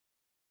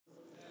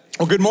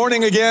Well, good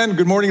morning again.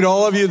 Good morning to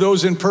all of you,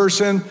 those in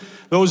person,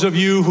 those of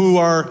you who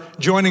are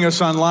joining us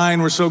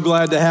online. We're so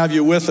glad to have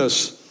you with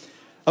us.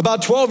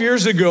 About 12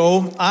 years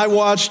ago, I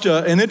watched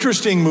an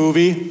interesting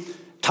movie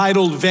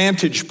titled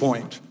Vantage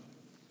Point.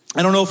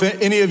 I don't know if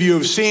any of you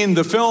have seen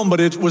the film, but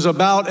it was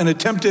about an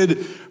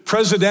attempted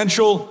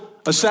presidential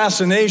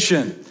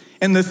assassination.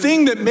 And the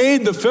thing that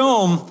made the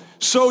film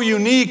so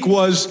unique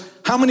was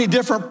how many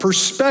different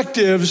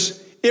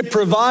perspectives it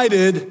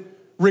provided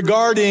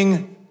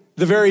regarding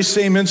the very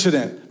same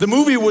incident. The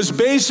movie was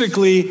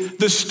basically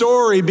the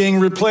story being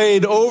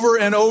replayed over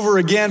and over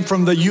again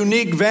from the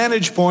unique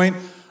vantage point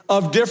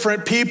of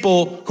different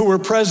people who were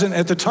present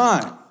at the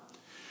time.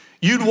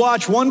 You'd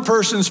watch one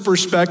person's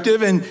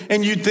perspective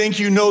and you'd think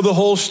you know the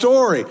whole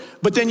story.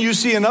 But then you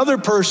see another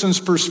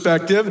person's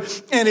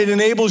perspective and it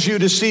enables you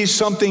to see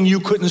something you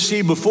couldn't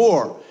see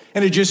before.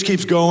 And it just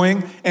keeps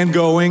going and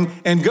going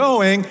and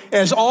going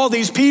as all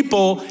these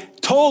people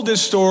told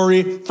this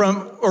story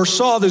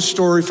saw this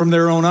story from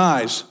their own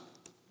eyes.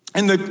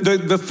 And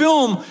the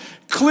film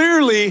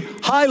clearly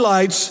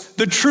highlights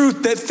the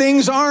truth that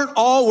things aren't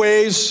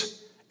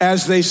always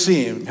as they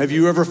seem. Have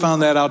you ever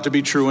found that out to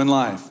be true in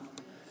life?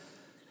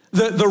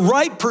 The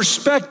right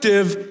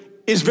perspective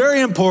is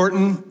very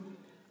important,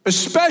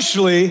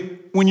 especially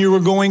when you were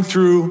going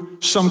through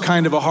some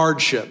kind of a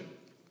hardship.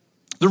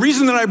 The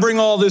reason that I bring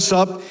all this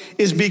up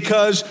is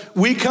because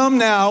we come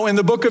now in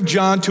the book of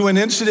John to an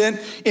incident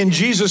in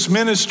Jesus'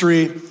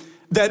 ministry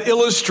that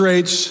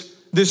illustrates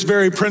this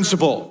very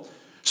principle.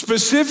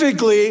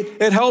 Specifically,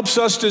 it helps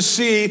us to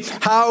see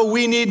how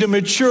we need to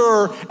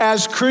mature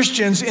as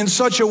Christians in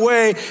such a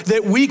way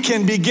that we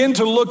can begin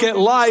to look at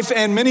life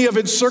and many of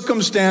its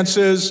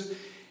circumstances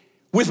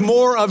with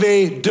more of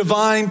a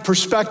divine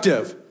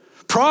perspective.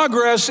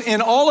 Progress in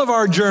all of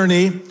our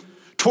journey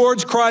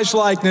towards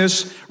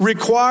Christ-likeness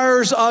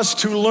requires us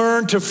to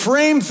learn to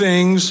frame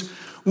things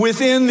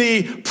within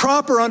the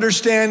proper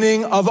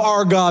understanding of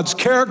our God's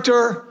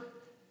character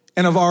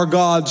and of our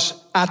God's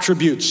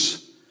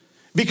attributes.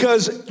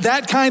 Because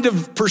that kind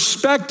of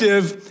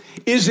perspective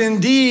is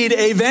indeed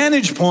a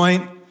vantage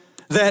point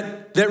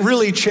that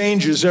really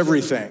changes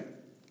everything.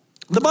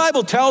 The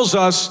Bible tells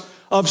us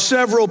of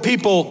several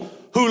people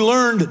who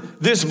learned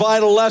this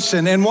vital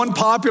lesson. And one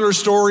popular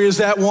story is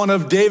that one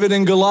of David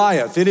and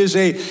Goliath. It is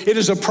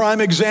a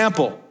prime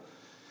example.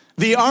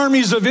 The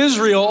armies of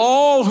Israel,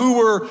 all who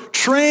were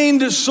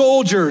trained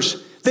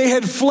soldiers, they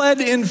had fled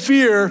in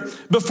fear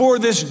before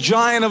this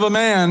giant of a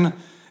man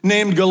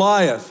named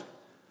Goliath.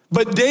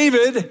 But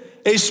David,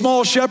 a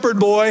small shepherd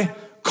boy,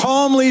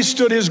 calmly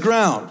stood his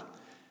ground.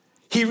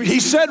 He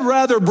said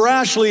rather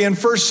brashly in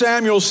 1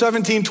 Samuel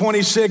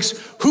 17:26,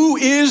 "Who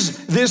is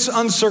this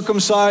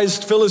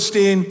uncircumcised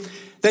Philistine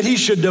that he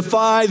should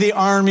defy the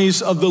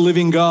armies of the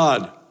living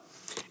God?"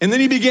 And then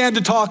he began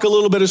to talk a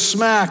little bit of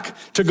smack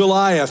to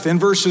Goliath in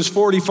verses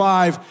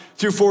 45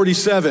 through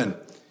 47.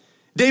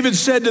 David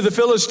said to the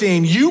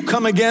Philistine, "You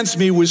come against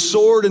me with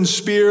sword and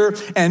spear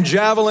and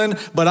javelin,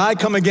 but I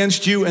come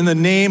against you in the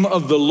name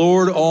of the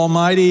Lord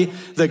Almighty,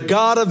 the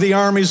God of the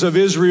armies of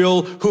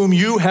Israel, whom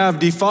you have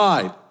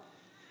defied.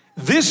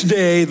 This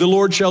day the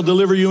Lord shall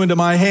deliver you into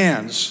my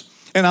hands,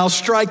 and I'll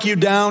strike you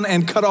down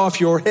and cut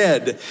off your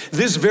head.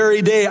 This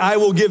very day I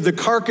will give the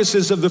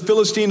carcasses of the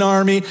Philistine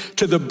army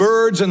to the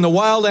birds and the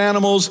wild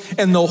animals,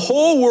 and the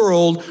whole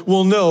world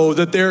will know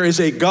that there is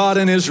a God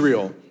in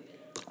Israel.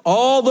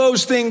 All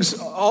those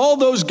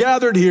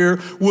gathered here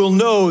will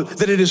know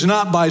that it is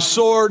not by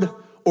sword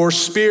or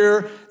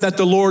spear that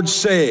the Lord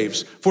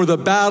saves, for the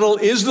battle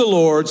is the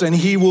Lord's, and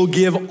he will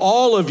give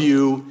all of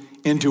you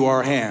into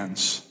our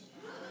hands."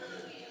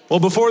 Well,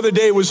 before the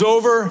day was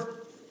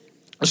over,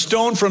 a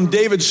stone from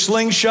David's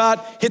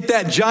slingshot hit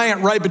that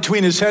giant right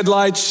between his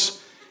headlights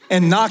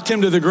and knocked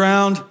him to the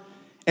ground.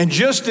 And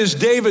just as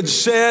David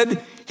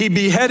said, he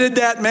beheaded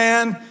that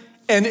man,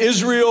 and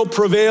Israel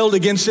prevailed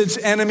against its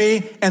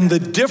enemy, and the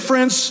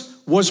difference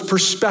was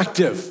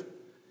perspective.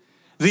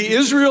 The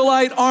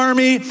Israelite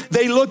army,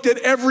 they looked at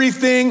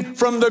everything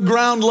from the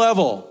ground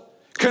level.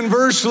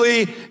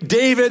 Conversely,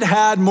 David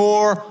had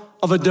more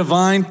of a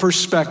divine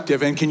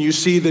perspective. And can you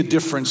see the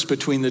difference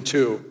between the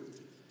two?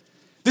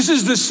 This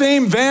is the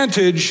same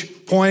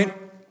vantage point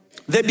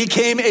that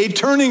became a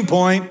turning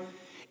point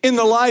in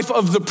the life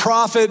of the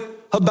prophet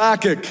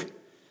Habakkuk.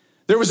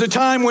 There was a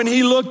time when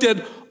he looked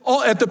at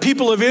the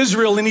people of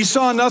Israel and he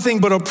saw nothing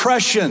but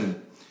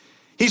oppression.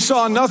 He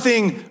saw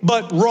nothing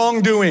but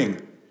wrongdoing.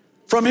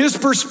 From his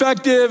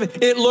perspective,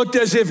 it looked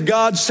as if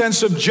God's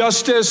sense of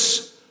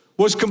justice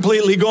was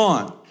completely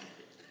gone.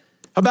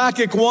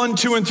 Habakkuk 1,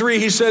 2, and 3,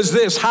 he says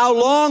this, "How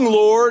long,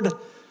 Lord,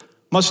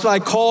 must I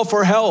call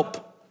for help,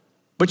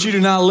 but you do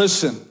not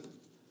listen?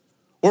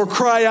 Or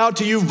cry out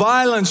to you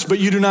violence, but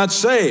you do not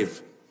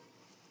save?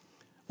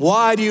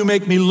 Why do you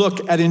make me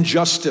look at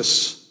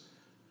injustice?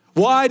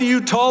 Why do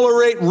you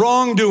tolerate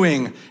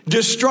wrongdoing?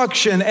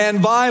 Destruction and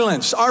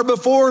violence are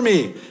before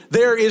me.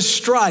 There is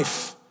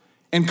strife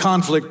and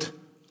conflict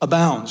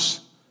abounds."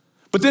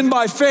 But then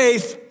by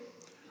faith,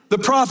 the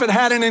prophet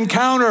had an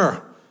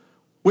encounter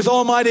with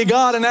Almighty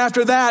God. And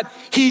after that,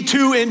 he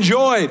too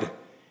enjoyed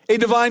a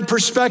divine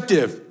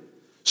perspective.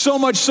 So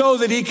much so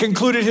that he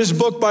concluded his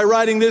book by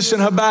writing this in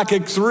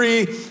Habakkuk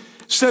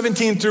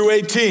 3:17 through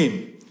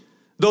 18.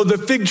 Though the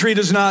fig tree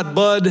does not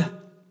bud,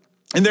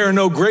 and there are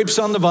no grapes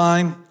on the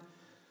vine,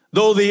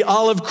 though the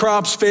olive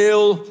crops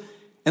fail,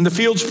 and the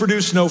fields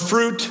produce no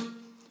fruit,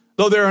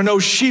 though there are no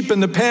sheep in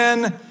the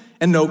pen,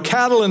 and no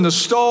cattle in the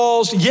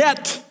stalls,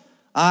 yet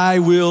I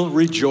will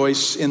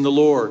rejoice in the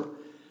Lord.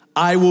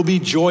 I will be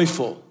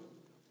joyful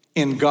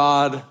in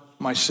God,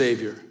 my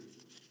Savior.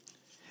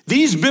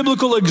 These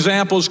biblical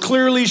examples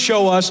clearly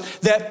show us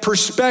that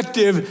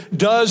perspective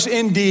does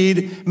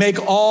indeed make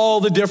all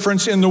the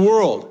difference in the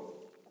world.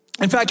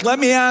 In fact, let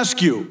me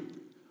ask you,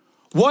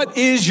 what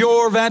is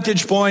your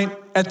vantage point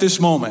at this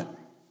moment?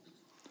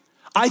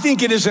 I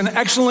think it is an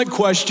excellent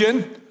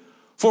question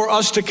for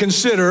us to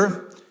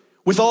consider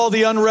with all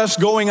the unrest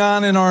going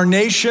on in our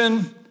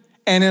nation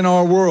and in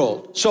our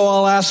world. So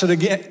I'll ask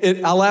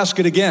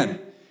it again.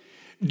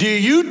 Do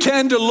you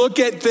tend to look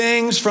at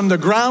things from the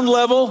ground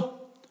level,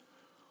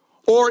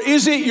 or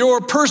is it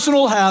your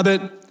personal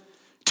habit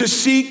to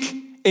seek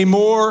a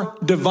more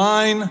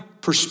divine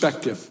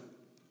perspective?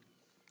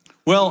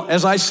 Well,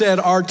 as I said,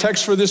 our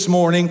text for this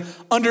morning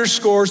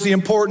underscores the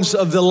importance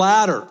of the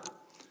latter,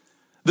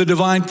 the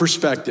divine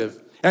perspective.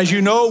 As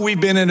you know,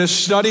 we've been in a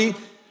study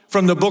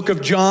from the book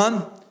of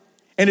John.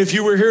 And if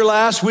you were here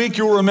last week,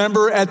 you'll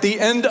remember at the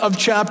end of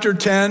chapter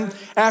 10,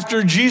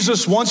 after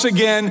Jesus once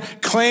again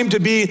claimed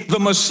to be the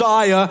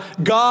Messiah,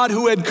 God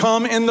who had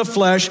come in the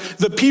flesh,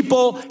 the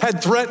people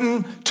had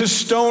threatened to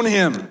stone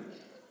him.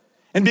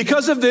 And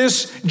because of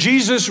this,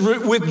 Jesus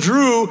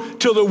withdrew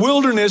to the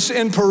wilderness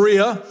in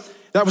Perea.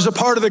 That was a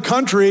part of the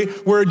country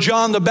where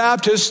John the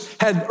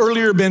Baptist had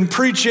earlier been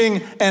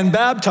preaching and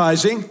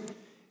baptizing.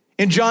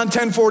 In John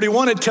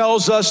 10:41, it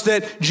tells us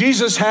that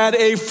Jesus had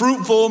a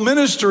fruitful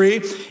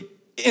ministry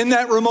in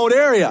that remote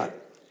area,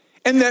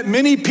 and that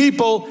many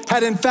people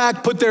had in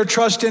fact put their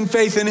trust and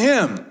faith in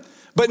him.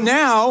 But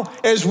now,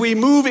 as we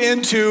move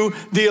into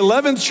the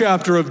 11th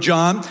chapter of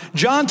John,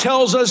 John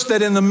tells us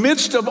that in the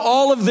midst of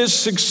all of this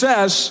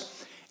success,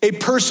 a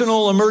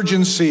personal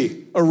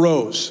emergency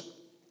arose.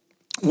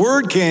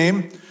 Word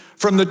came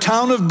from the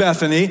town of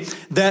Bethany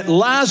that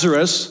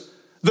Lazarus,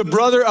 the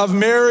brother of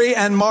Mary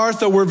and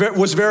Martha,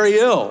 was very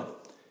ill.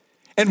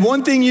 And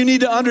one thing you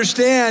need to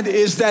understand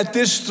is that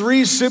this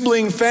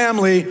three-sibling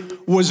family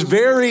was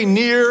very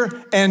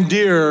near and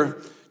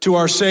dear to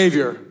our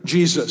Savior,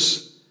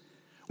 Jesus.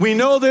 We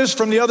know this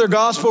from the other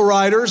gospel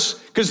writers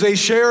because they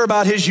share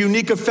about his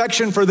unique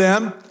affection for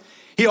them.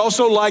 He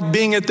also liked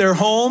being at their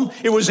home.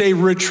 It was a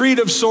retreat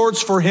of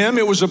sorts for him.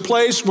 It was a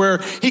place where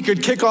he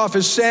could kick off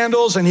his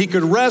sandals and he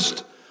could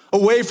rest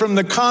away from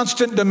the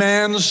constant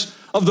demands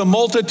of the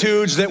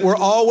multitudes that were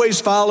always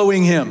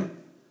following him.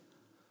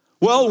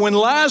 Well, when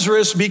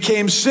Lazarus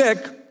became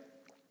sick,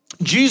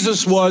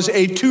 Jesus was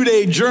a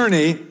 2-day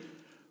journey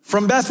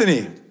from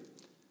Bethany.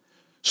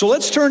 So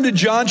let's turn to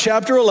John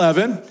chapter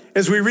 11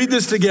 as we read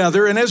this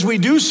together. And as we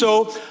do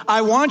so,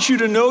 I want you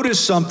to notice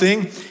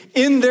something.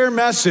 In their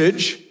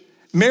message,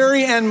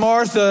 Mary and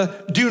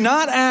Martha do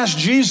not ask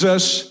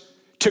Jesus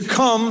to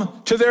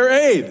come to their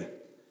aid.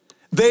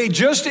 They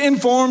just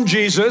informed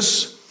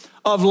Jesus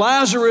of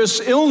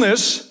Lazarus'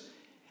 illness,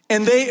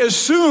 and they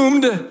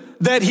assumed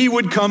that he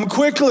would come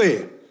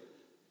quickly.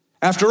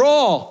 After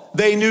all,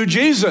 they knew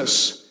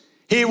Jesus.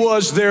 He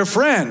was their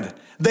friend.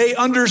 They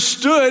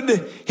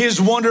understood his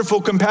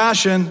wonderful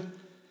compassion.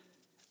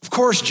 Of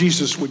course,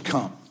 Jesus would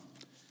come.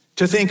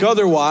 To think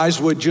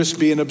otherwise would just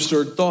be an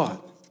absurd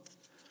thought.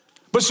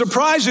 But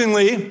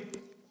surprisingly,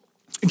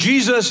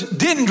 Jesus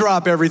didn't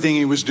drop everything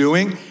he was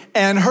doing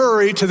and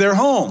hurry to their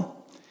home.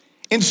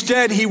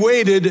 Instead, he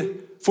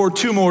waited for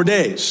 2 more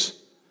days.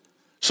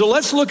 So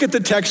let's look at the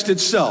text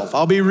itself.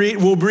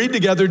 We'll read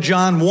together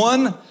John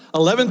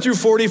 1:11 through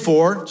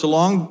 44. It's a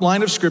long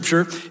line of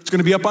scripture. It's going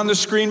to be up on the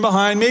screen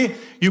behind me.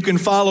 You can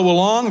follow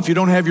along if you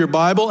don't have your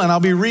Bible, and I'll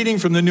be reading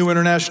from the New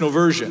International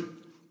Version.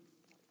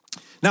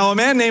 Now, a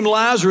man named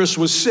Lazarus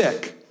was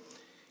sick.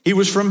 He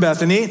was from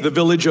Bethany, the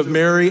village of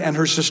Mary and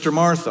her sister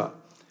Martha.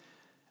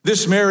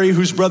 This Mary,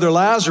 whose brother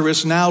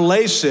Lazarus now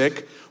lay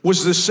sick,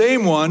 was the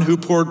same one who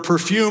poured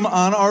perfume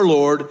on our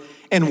Lord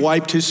and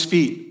wiped his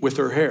feet with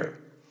her hair.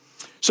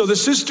 So the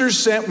sisters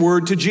sent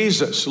word to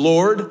Jesus,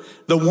 "Lord,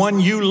 the one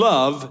you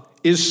love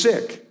is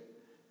sick."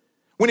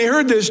 When he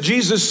heard this,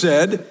 Jesus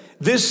said,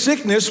 "This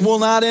sickness will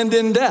not end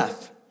in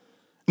death.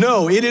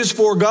 No, it is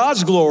for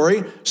God's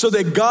glory, so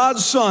that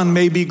God's Son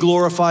may be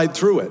glorified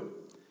through it."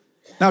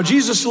 Now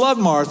Jesus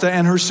loved Martha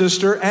and her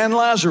sister and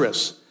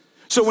Lazarus.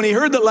 So when he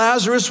heard that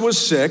Lazarus was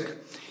sick,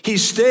 he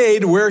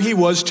stayed where he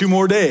was 2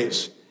 more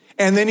days.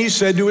 And then he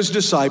said to his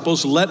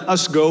disciples, "Let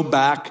us go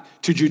back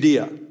to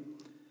Judea."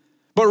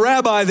 "But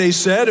Rabbi," they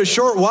said, "a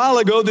short while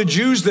ago the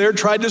Jews there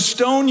tried to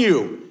stone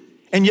you,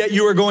 and yet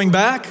you are going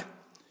back?"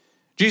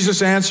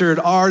 Jesus answered,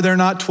 "Are there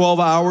not 12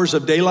 hours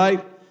of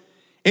daylight?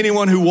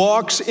 Anyone who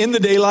walks in the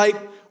daylight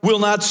will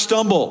not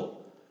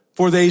stumble,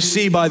 for they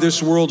see by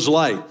this world's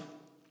light.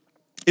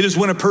 It is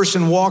when a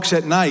person walks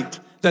at night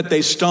that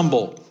they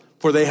stumble,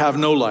 for they have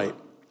no light.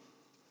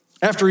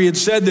 After he had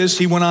said this,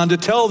 he went on to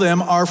tell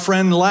them, our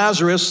friend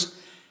Lazarus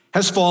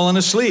has fallen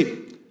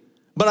asleep,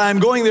 but I am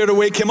going there to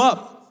wake him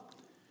up.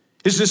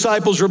 His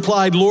disciples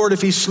replied, Lord,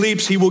 if he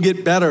sleeps, he will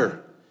get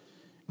better.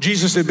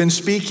 Jesus had been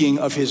speaking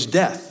of his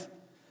death,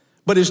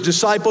 but his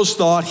disciples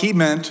thought he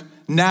meant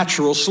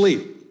natural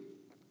sleep.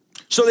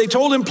 So they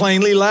told him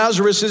plainly,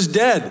 Lazarus is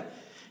dead.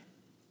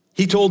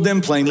 He told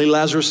them plainly,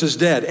 Lazarus is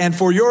dead. And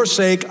for your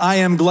sake, I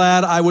am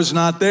glad I was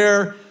not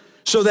there,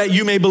 so that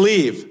you may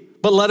believe.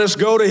 But let us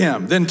go to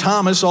him. Then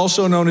Thomas,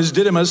 also known as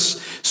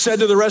Didymus, said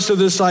to the rest of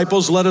the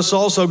disciples, let us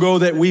also go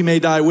that we may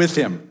die with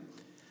him.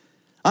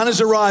 On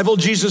his arrival,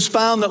 Jesus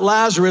found that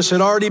Lazarus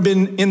had already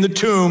been in the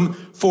tomb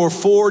for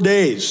 4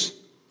 days.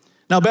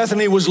 Now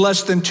Bethany was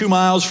less than 2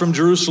 miles from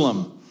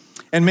Jerusalem,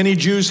 and many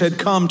Jews had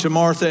come to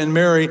Martha and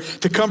Mary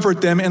to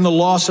comfort them in the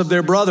loss of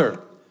their brother.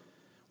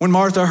 When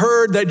Martha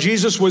heard that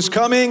Jesus was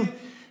coming,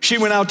 she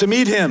went out to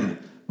meet him,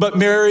 but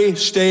Mary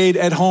stayed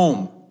at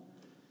home.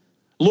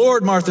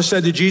 Lord, Martha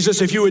said to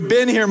Jesus, if you had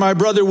been here, my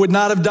brother would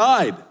not have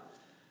died.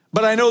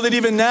 But I know that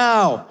even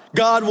now,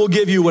 God will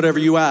give you whatever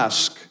you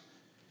ask.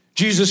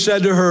 Jesus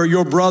said to her,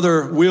 your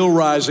brother will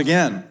rise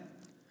again.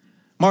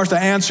 Martha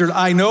answered,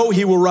 I know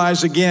he will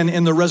rise again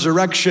in the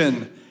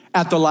resurrection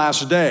at the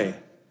last day.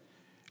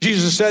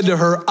 Jesus said to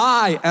her,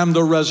 I am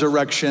the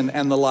resurrection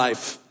and the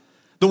life.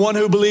 The one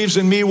who believes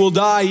in me will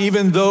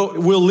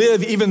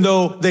live even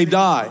though they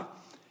die.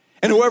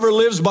 And whoever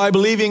lives by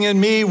believing in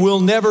me will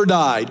never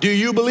die. Do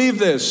you believe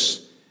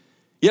this?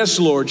 Yes,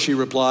 Lord, she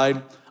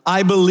replied.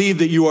 I believe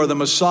that you are the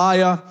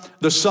Messiah,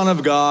 the Son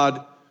of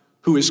God,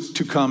 who is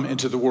to come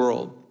into the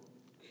world.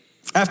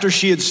 After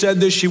she had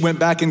said this, she went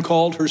back and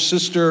called her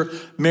sister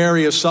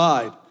Mary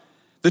aside.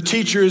 The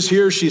teacher is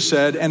here, she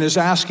said, and is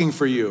asking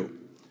for you.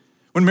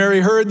 When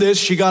Mary heard this,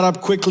 she got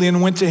up quickly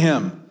and went to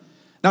him.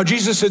 Now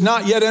Jesus had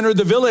not yet entered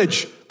the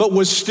village, but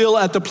was still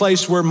at the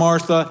place where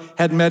Martha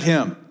had met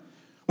him.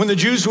 When the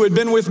Jews who had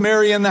been with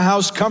Mary in the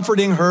house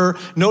comforting her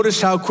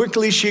noticed how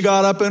quickly she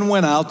got up and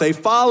went out, they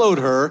followed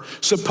her,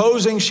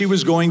 supposing she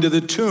was going to the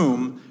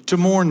tomb to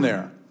mourn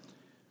there.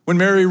 When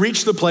Mary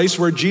reached the place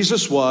where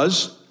Jesus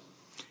was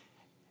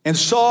and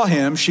saw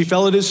him, she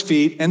fell at his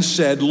feet and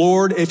said,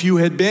 Lord, if you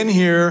had been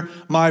here,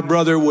 my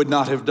brother would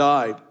not have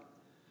died.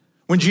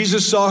 When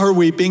Jesus saw her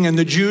weeping and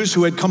the Jews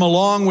who had come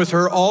along with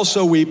her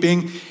also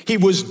weeping, he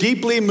was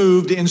deeply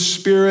moved in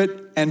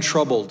spirit and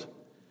troubled.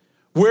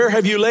 Where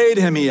have you laid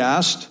him? He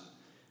asked.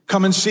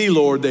 Come and see,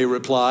 Lord, they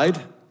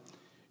replied.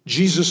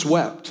 Jesus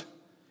wept.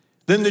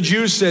 Then the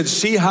Jews said,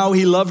 see how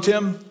he loved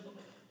him?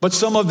 But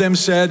some of them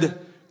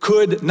said,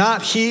 could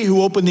not he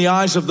who opened the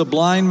eyes of the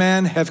blind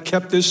man have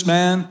kept this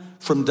man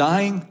from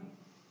dying?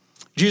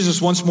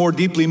 Jesus, once more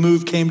deeply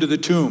moved, came to the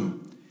tomb.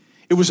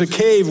 It was a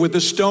cave with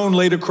a stone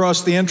laid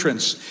across the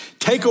entrance.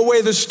 Take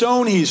away the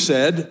stone, he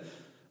said.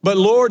 But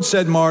Lord,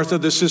 said Martha,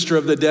 the sister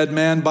of the dead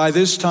man, by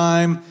this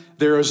time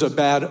there is a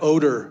bad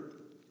odor,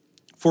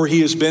 for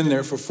he has been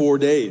there for 4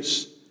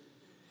 days.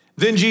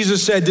 Then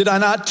Jesus said, did I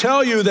not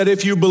tell you that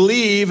if you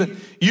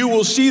believe, you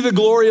will see the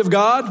glory of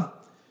God?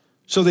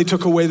 So they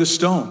took away the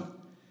stone.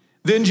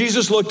 Then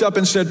Jesus looked up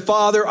and said,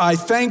 Father, I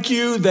thank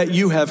you that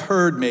you have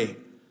heard me.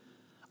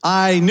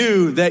 I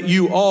knew that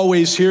you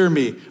always hear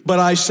me, but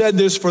I said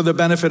this for the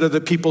benefit of the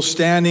people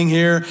standing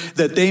here,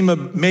 that they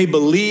may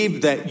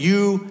believe that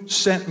you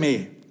sent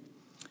me.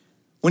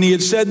 When he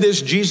had said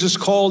this, Jesus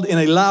called in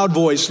a loud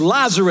voice,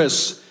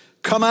 Lazarus,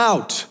 come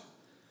out.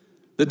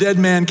 The dead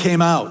man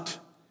came out,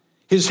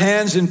 his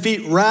hands and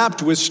feet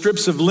wrapped with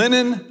strips of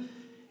linen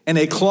and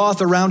a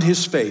cloth around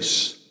his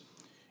face.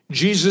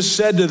 Jesus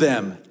said to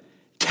them,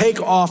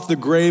 take off the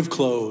grave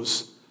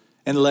clothes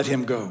and let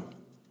him go.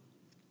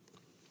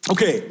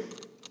 Okay,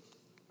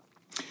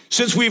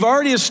 since we've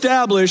already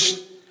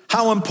established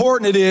how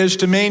important it is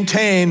to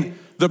maintain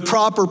the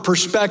proper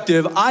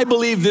perspective, I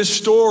believe this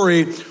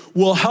story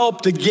will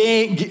help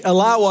to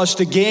allow us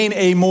to gain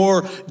a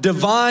more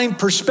divine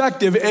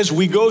perspective as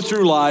we go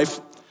through life,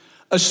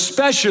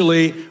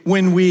 especially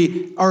when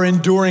we are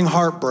enduring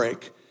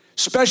heartbreak,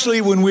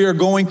 especially when we are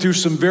going through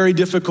some very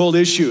difficult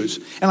issues.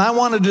 And I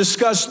want to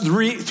discuss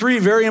three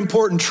very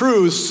important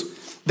truths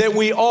that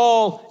we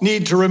all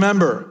need to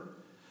remember.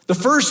 The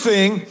first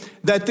thing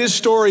that this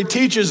story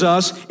teaches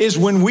us is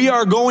when we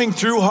are going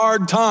through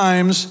hard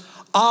times,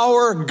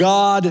 our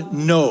God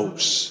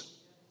knows.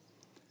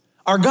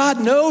 Our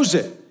God knows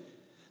it.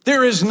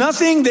 There is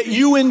nothing that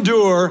you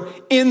endure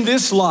in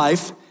this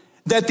life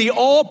that the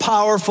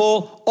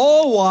all-powerful,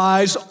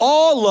 all-wise,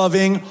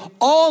 all-loving,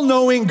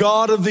 all-knowing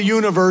God of the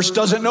universe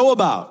doesn't know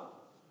about.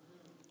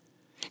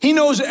 He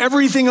knows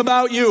everything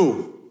about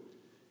you.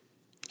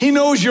 He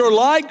knows your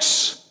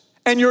likes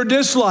and your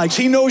dislikes.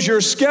 He knows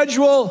your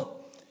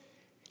schedule.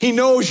 He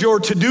knows your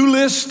to-do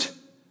list.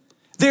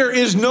 There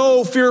is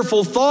no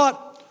fearful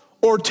thought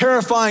or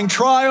terrifying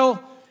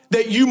trial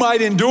that you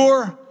might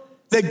endure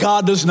that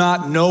God does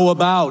not know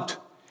about,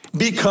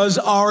 because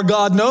our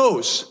God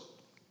knows.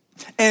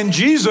 And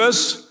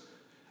Jesus,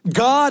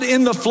 God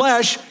in the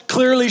flesh,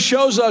 clearly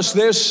shows us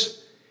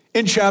this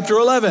in chapter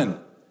 11.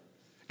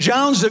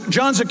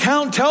 John's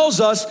account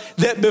tells us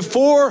that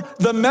before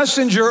the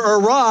messenger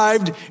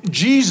arrived,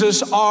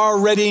 Jesus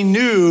already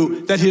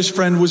knew that his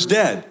friend was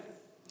dead.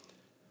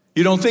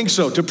 You don't think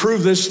so? To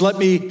prove this, let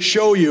me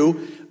show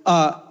you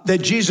that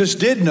Jesus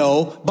did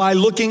know by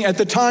looking at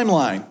the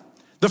timeline.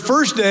 The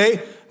first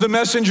day, the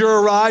messenger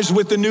arrives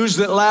with the news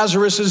that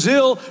Lazarus is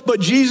ill,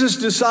 but Jesus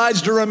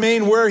decides to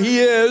remain where he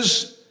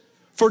is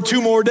for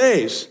 2 more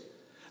days.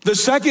 The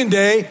second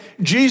day,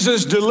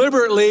 Jesus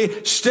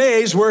deliberately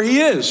stays where he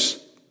is.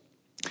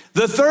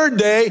 The third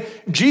day,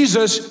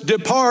 Jesus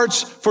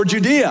departs for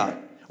Judea.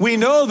 We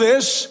know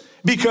this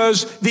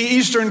because the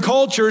Eastern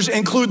cultures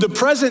include the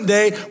present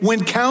day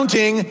when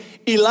counting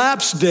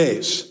elapsed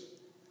days.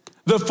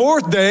 The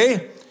fourth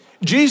day,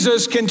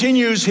 Jesus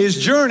continues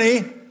his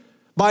journey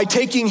by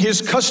taking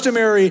his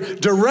customary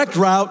direct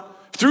route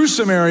through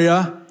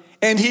Samaria,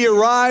 and he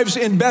arrives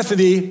in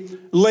Bethany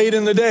late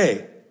in the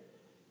day.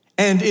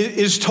 And it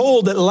is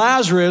told that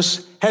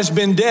Lazarus has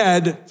been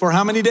dead for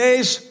how many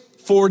days?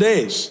 4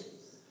 days.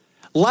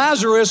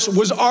 Lazarus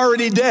was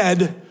already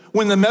dead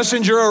when the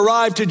messenger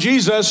arrived to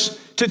Jesus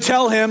to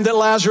tell him that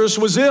Lazarus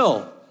was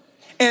ill.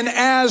 And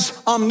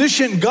as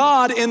omniscient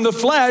God in the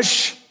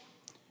flesh,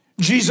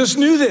 Jesus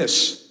knew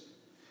this.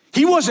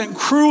 He wasn't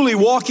cruelly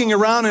walking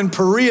around in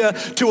Perea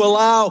to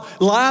allow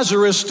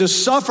Lazarus to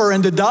suffer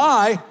and to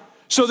die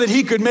so that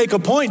he could make a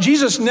point.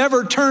 Jesus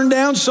never turned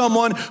down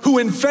someone who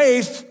in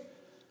faith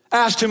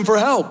asked him for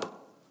help.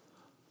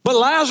 But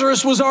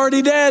Lazarus was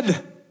already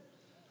dead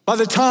by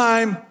the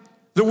time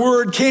the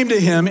word came to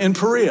him in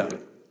Perea.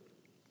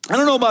 I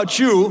don't know about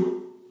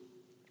you,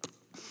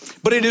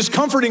 but it is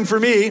comforting for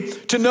me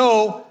to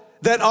know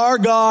that our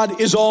God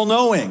is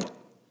all-knowing,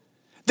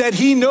 that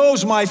he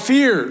knows my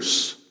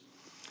fears,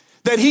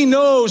 that he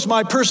knows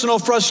my personal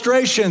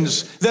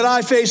frustrations that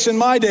I face in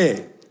my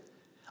day.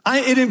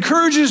 It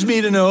encourages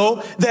me to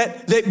know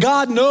that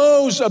God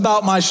knows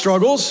about my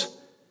struggles,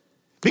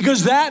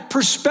 because that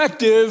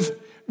perspective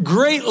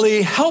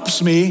greatly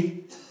helps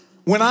me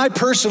when I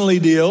personally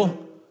deal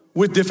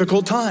with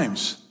difficult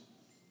times.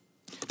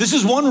 This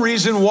is one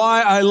reason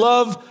why I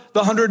love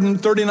the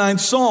 139th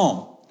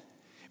Psalm,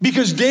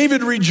 because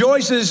David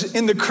rejoices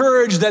in the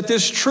courage that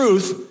this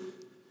truth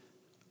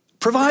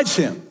provides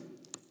him.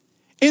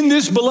 In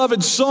this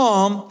beloved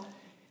psalm,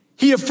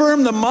 he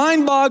affirmed the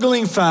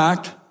mind-boggling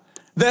fact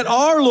that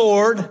our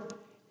Lord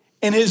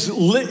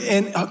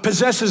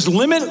possesses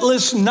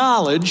limitless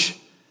knowledge,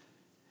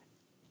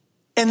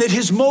 and that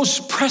his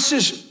most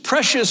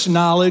precious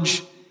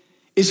knowledge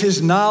is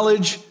his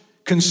knowledge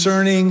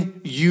concerning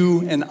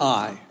you and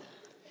I,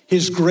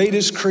 his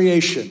greatest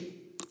creation,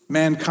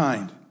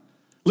 mankind.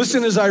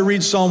 Listen as I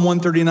read Psalm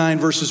 139,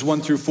 verses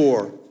 1 through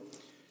 4.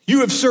 You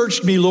have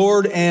searched me,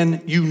 Lord,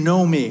 and you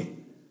know me.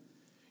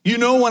 You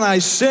know when I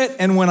sit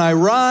and when I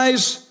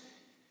rise.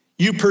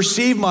 You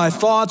perceive my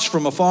thoughts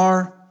from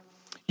afar.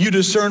 You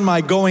discern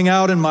my going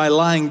out and my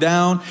lying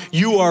down.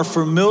 You are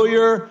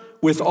familiar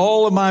with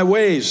all of my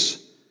ways.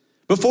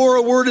 Before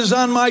a word is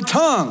on my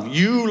tongue,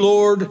 you,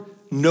 Lord,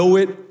 know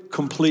it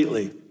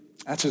completely.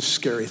 That's a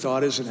scary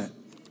thought, isn't it?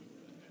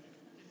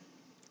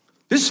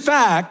 This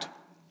fact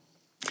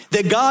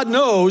that God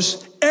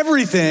knows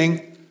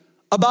everything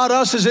about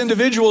us as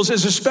individuals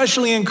is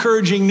especially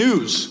encouraging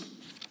news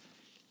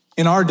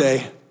in our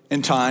day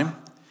and time,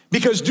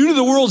 because due to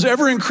the world's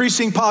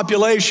ever-increasing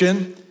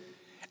population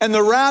and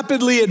the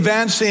rapidly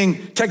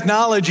advancing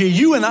technology,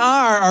 you and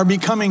I are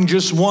becoming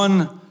just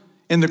one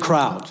in the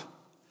crowd.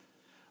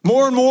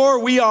 More and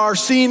more, we are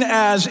seen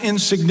as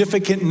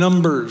insignificant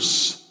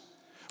numbers.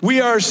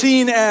 We are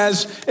seen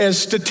as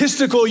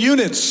statistical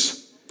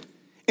units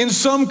in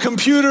some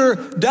computer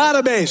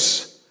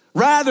database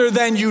rather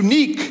than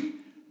unique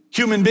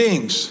human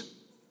beings.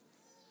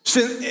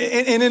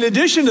 And in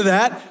addition to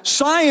that,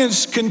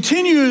 science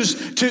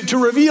continues to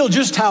reveal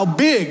just how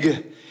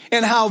big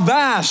and how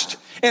vast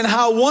and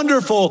how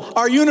wonderful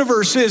our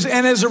universe is.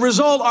 And as a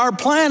result, our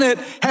planet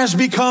has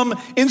become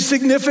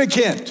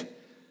insignificant.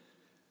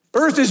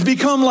 Earth has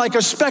become like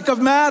a speck of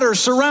matter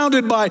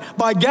surrounded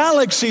by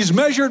galaxies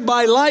measured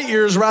by light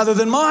years rather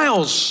than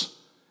miles.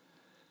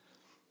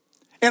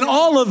 And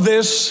all of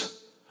this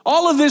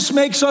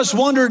makes us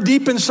wonder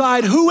deep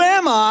inside, who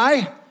am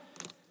I?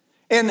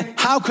 And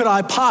how could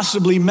I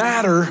possibly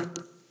matter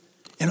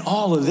in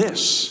all of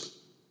this?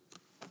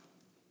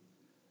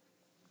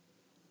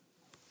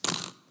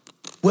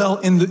 Well,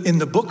 in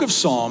the book of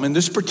Psalm, in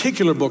this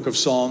particular book of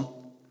Psalm,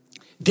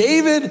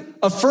 David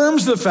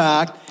affirms the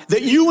fact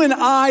that you and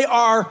I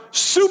are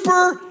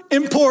super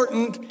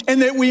important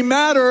and that we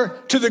matter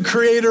to the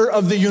creator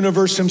of the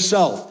universe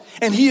himself.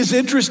 And he is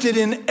interested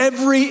in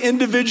every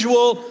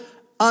individual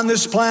on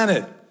this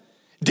planet.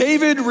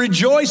 David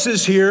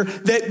rejoices here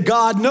that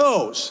God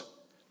knows.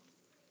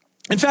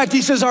 In fact,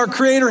 he says our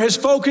creator has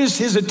focused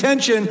his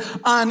attention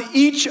on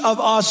each of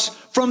us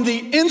from the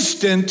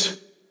instant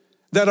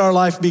that our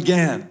life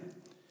began.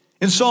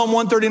 In Psalm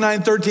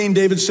 139:13,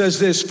 David says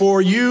this,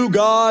 "For you,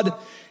 God,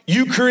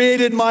 you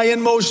created my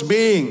inmost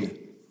being.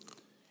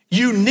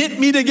 You knit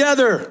me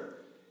together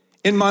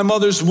in my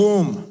mother's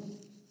womb.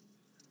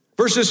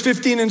 Verses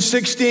 15 and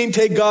 16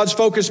 take God's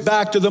focus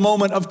back to the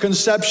moment of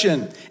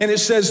conception. And it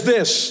says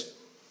this,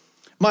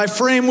 my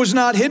frame was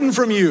not hidden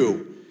from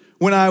you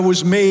when I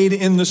was made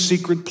in the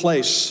secret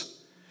place.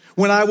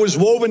 When I was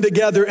woven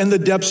together in the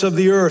depths of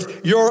the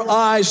earth, your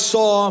eyes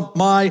saw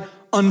my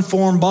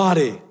unformed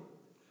body.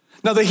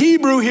 Now the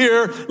Hebrew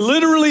here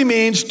literally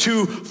means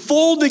to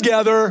fold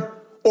together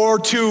or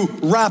to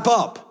wrap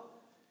up.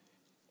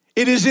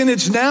 It is in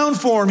its noun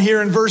form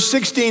here in verse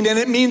 16, and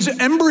it means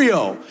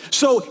embryo.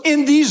 So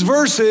in these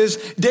verses,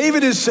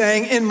 David is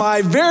saying, in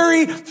my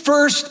very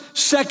first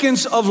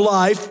seconds of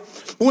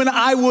life, when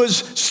I was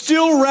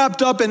still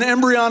wrapped up in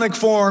embryonic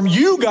form,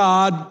 you,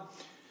 God,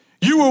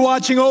 you were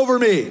watching over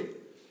me.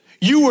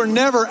 You were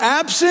never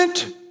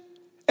absent,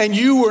 and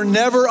you were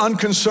never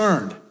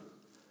unconcerned.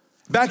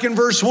 Back in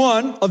verse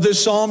 1 of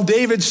this psalm,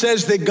 David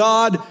says that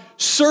God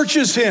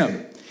searches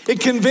him. It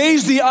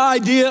conveys the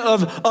idea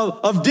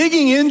of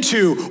digging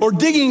into or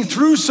digging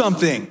through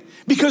something,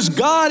 because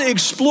God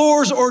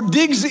explores or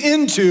digs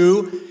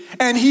into,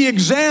 and he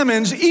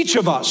examines each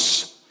of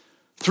us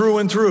through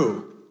and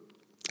through.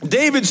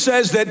 David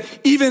says that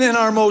even in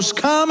our most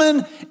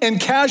common and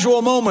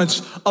casual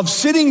moments of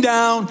sitting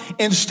down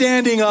and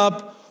standing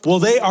up, well,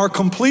 they are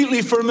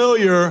completely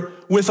familiar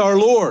with our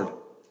Lord.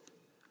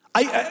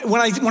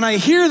 When I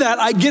hear that,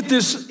 I get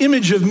this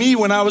image of me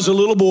when I was a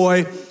little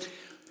boy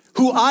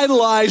who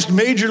idolized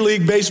Major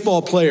League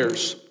Baseball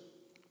players.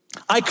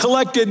 I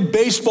collected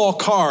baseball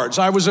cards.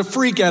 I was a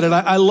freak at it.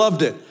 I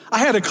loved it. I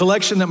had a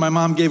collection that my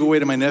mom gave away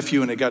to my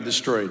nephew, and it got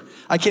destroyed.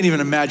 I can't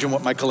even imagine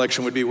what my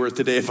collection would be worth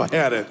today if I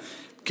had it.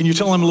 Can you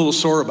tell I'm a little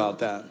sore about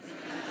that?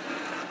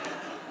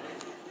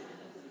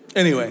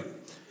 Anyway,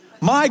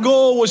 my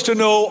goal was to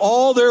know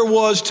all there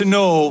was to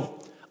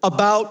know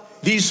about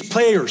these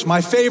players, my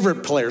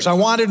favorite players. I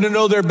wanted to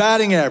know their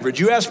batting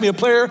average. You asked me a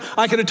player,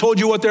 I could have told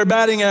you what their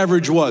batting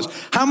average was.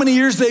 How many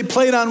years they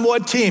played on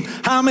what team.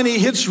 How many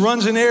hits,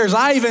 runs, and errors.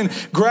 I even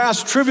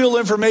grasped trivial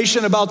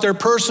information about their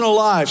personal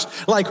lives,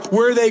 like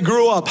where they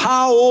grew up,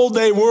 how old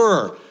they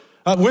were,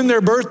 when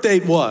their birth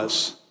date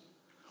was.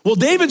 Well,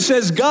 David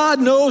says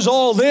God knows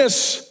all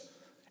this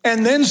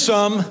and then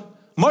some,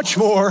 much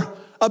more,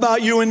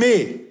 about you and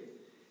me.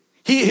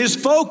 He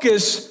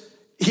focuses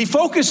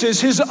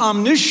his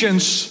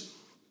omniscience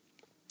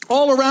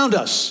all around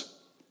us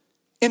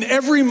in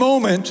every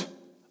moment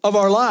of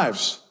our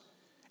lives.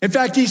 In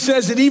fact, he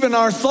says that even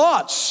our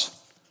thoughts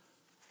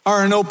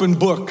are an open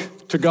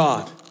book to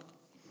God.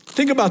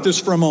 Think about this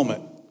for a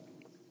moment.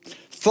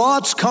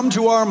 Thoughts come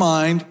to our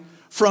mind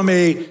from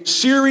a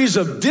series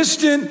of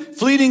distant,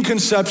 fleeting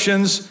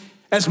conceptions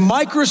as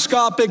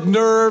microscopic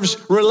nerves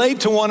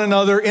relate to one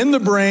another in the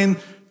brain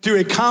through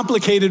a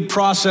complicated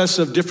process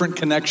of different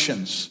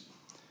connections.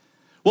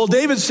 Well,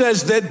 David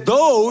says that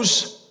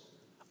those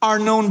are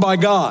known by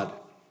God.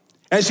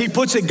 As he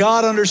puts it,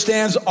 God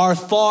understands our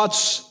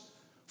thoughts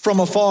from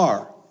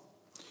afar.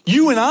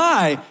 You and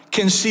I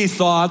can see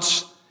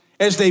thoughts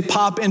as they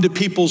pop into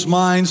people's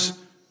minds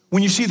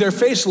when you see their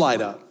face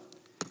light up.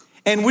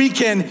 And we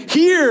can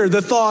hear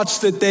the thoughts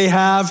that they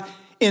have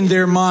in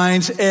their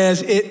minds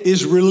as it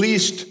is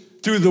released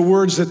through the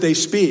words that they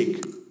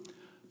speak.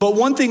 But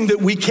one thing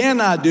that we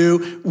cannot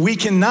do, we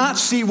cannot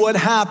see what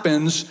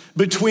happens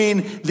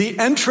between the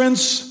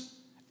entrance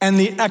and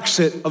the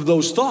exit of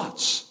those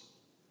thoughts.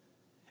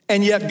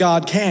 And yet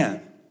God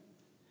can.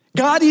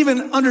 God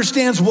even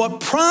understands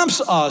what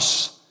prompts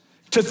us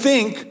to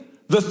think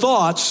the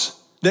thoughts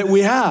that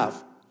we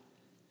have.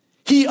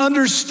 He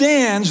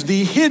understands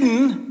the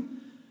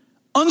hidden,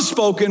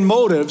 unspoken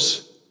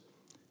motives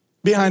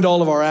behind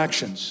all of our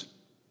actions.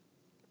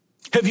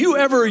 Have you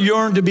ever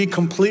yearned to be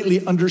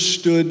completely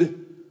understood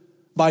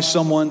by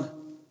someone?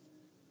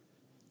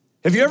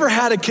 Have you ever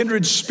had a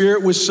kindred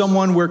spirit with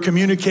someone where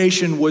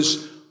communication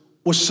was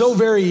so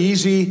very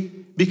easy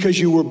because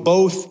you were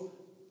both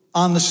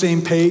on the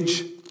same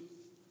page?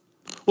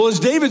 Well, as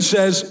David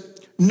says,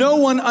 no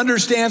one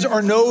understands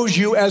or knows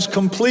you as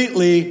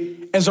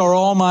completely as our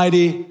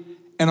Almighty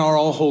and our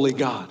all-holy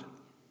God.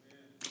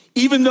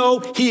 Even though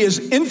he is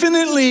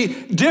infinitely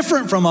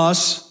different from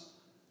us,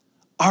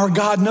 our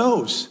God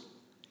knows.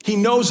 He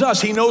knows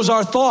us. He knows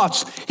our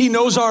thoughts. He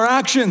knows our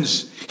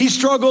actions. He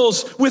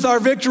struggles with our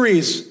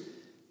victories,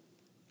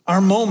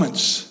 our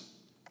moments,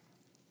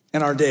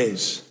 and our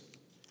days.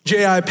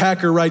 J.I.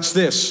 Packer writes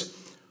this: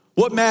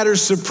 what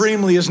matters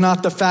supremely is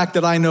not the fact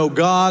that I know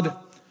God,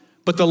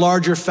 but the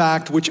larger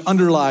fact which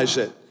underlies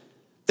it,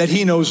 that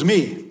he knows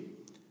me.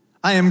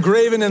 I am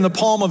graven in the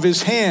palm of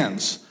his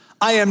hands.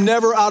 I am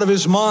never out of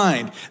his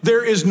mind.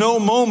 There is no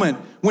moment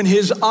when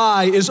his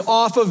eye is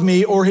off of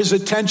me or his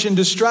attention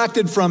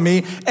distracted from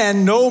me,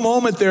 and no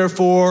moment,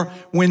 therefore,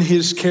 when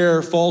his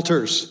care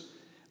falters.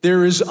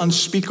 There is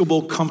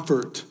unspeakable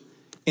comfort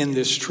in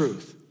this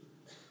truth.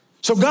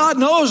 So God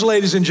knows,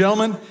 ladies and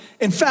gentlemen.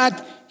 In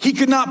fact, he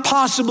could not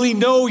possibly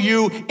know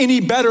you any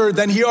better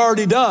than he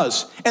already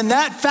does. And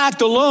that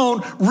fact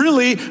alone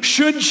really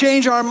should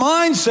change our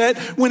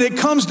mindset when it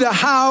comes to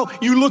how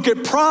you look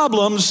at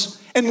problems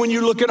and when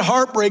you look at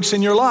heartbreaks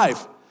in your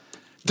life.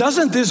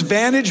 Doesn't this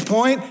vantage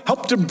point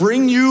help to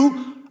bring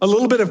you a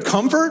little bit of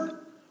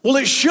comfort? Well,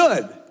 it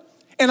should.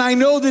 And I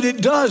know that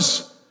it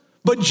does.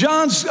 But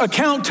John's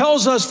account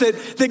tells us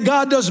that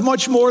God does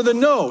much more than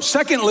know.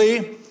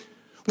 Secondly,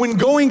 when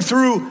going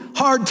through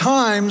hard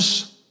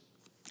times,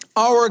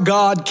 our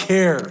God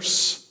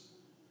cares.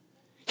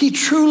 He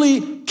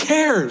truly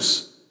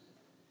cares.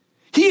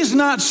 He is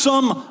not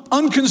some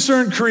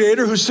unconcerned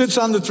creator who sits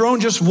on the throne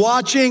just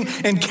watching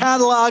and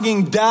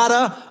cataloging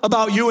data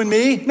about you and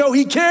me. No,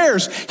 he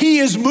cares. He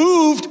is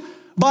moved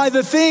by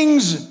the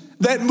things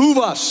that move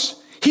us.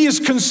 He is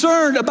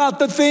concerned about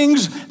the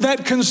things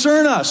that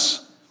concern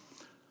us.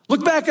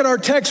 Look back at our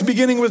text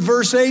beginning with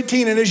verse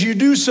 18, and as you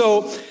do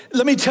so,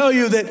 let me tell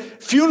you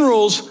that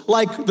funerals,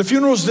 like the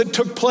funerals that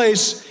took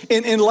place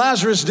in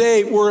Lazarus'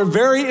 day, were a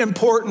very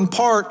important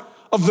part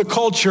of the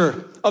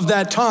culture of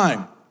that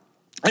time.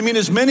 I mean,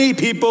 as many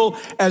people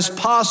as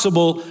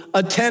possible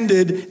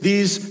attended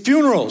these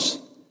funerals.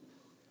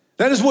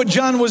 That is what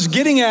John was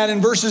getting at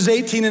in verses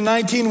 18 and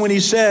 19 when he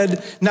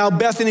said, "Now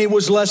Bethany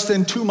was less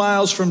than 2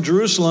 miles from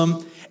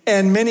Jerusalem,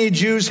 and many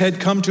Jews had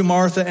come to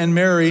Martha and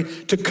Mary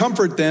to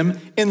comfort them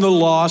in the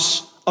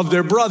loss of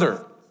their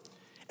brother.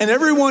 And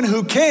everyone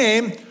who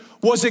came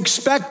was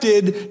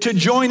expected to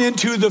join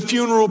into the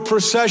funeral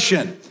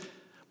procession.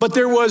 But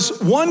there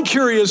was one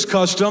curious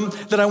custom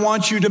that I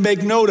want you to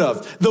make note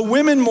of. The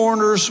women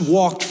mourners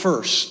walked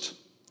first."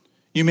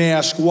 You may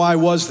ask, why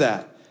was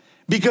that?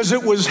 Because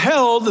it was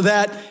held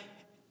that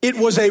it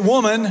was a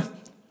woman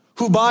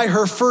who by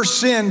her first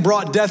sin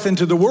brought death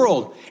into the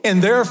world,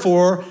 and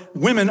therefore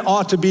women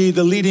ought to be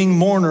the leading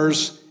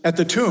mourners at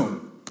the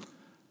tomb.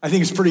 I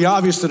think it's pretty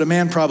obvious that a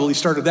man probably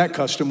started that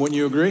custom, wouldn't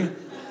you agree?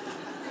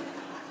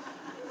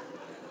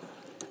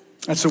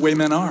 That's the way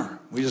men are.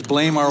 We just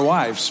blame our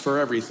wives for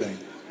everything.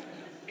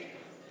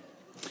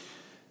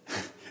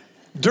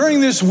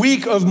 During this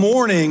week of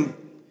mourning,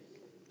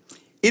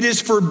 it is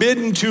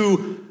forbidden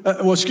to,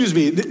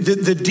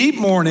 the deep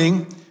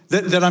mourning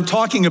that I'm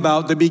talking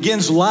about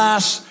that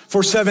lasts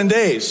for 7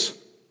 days,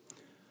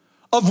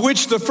 of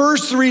which the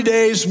first 3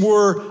 days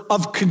were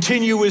of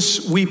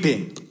continuous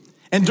weeping.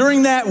 And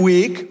during that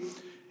week,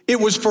 it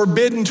was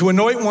forbidden to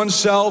anoint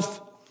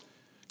oneself,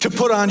 to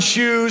put on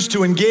shoes,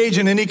 to engage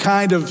in any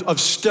kind of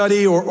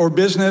study or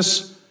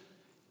business,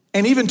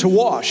 and even to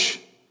wash.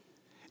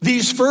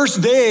 These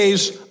first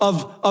days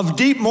of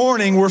deep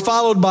mourning were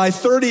followed by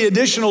 30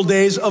 additional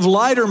days of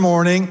lighter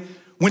mourning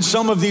when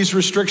some of these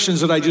restrictions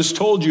that I just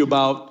told you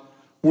about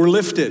were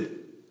lifted.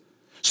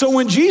 So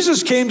when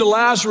Jesus came to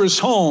Lazarus'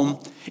 home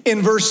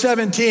in verse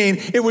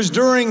 17, it was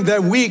during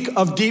that week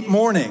of deep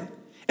mourning.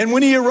 And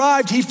when he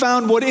arrived, he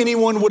found what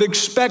anyone would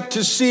expect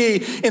to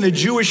see in a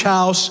Jewish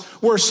house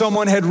where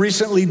someone had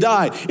recently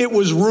died. It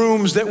was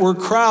rooms that were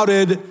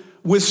crowded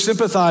with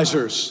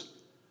sympathizers.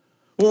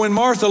 Well, when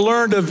Martha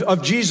learned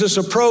of Jesus'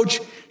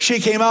 approach, she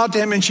came out to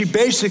him and she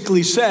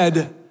basically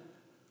said,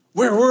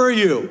 "Where were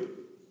you?"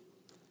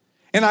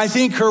 And I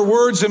think her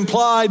words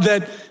implied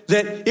that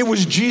it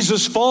was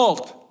Jesus'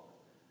 fault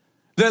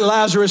that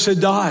Lazarus had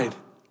died.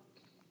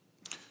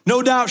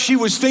 No doubt she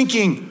was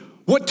thinking,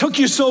 "What took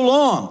you so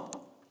long?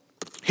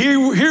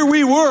 Here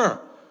we were,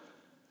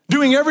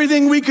 doing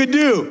everything we could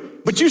do,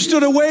 but you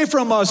stood away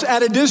from us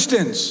at a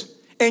distance,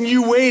 and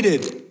you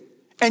waited,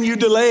 and you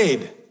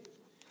delayed.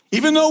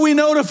 Even though we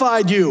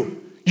notified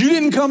you, you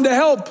didn't come to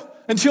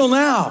help until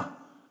now.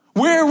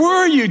 Where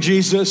were you,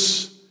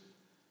 Jesus,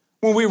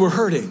 when we were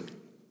hurting?"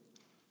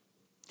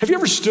 Have you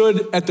ever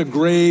stood at the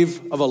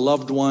grave of a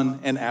loved one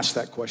and asked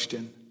that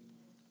question?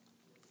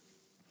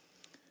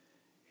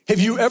 Have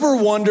you ever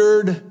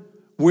wondered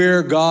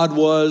where God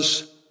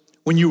was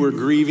when you were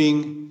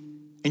grieving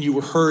and you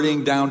were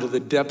hurting down to the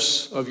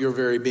depths of your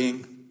very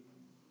being?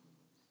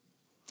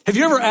 Have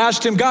you ever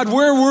asked him, "God,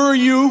 where were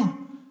you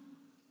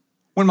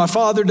when my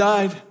father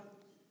died?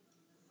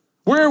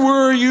 Where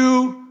were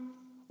you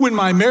when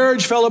my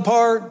marriage fell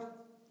apart?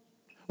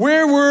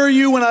 Where were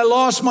you when I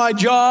lost my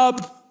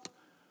job?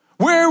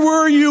 Where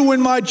were you when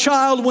my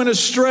child went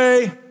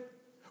astray?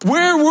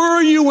 Where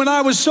were you when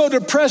I was so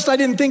depressed I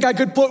didn't think I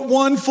could put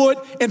one foot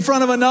in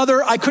front of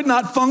another? I could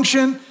not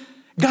function.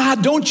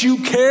 God, don't you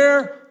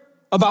care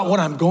about what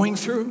I'm going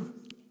through?"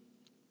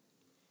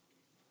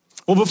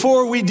 Well,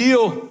 before we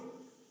deal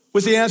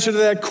with the answer to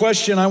that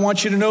question, I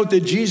want you to note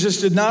that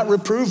Jesus did not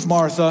reprove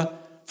Martha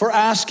for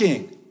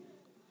asking.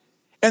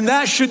 And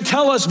that should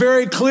tell us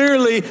very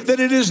clearly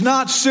that it is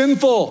not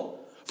sinful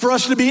for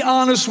us to be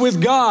honest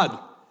with God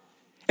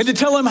and to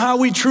tell him how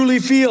we truly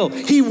feel.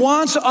 He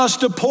wants us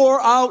to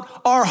pour out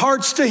our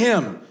hearts to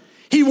him.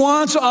 He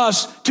wants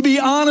us to be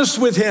honest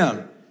with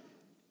him.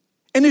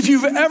 And if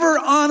you've ever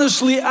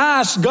honestly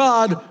asked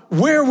God,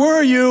 "Where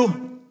were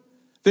you?"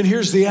 then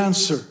here's the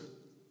answer.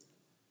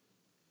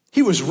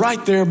 He was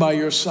right there by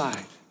your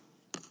side.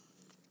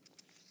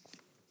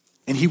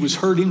 And he was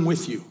hurting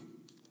with you.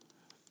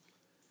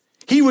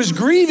 He was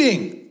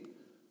grieving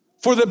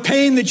for the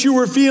pain that you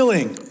were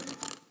feeling.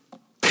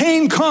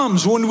 Pain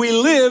comes when we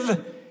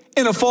live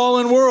in a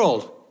fallen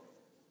world.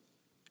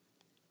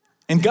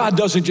 And God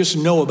doesn't just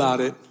know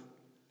about it,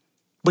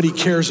 but he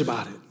cares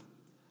about it.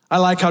 I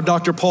like how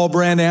Dr. Paul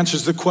Brand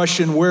answers the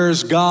question, where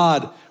is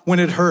God when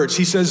it hurts?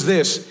 He says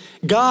this,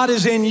 God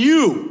is in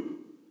you,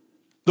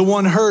 the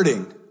one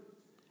hurting,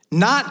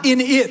 not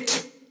in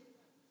it,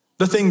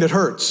 the thing that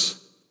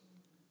hurts.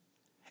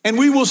 And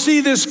we will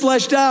see this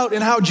fleshed out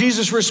in how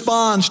Jesus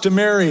responds to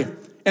Mary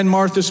and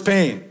Martha's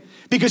pain,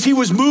 because he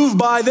was moved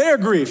by their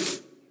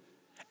grief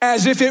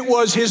as if it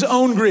was his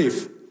own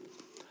grief.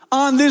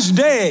 On this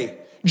day,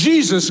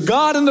 Jesus,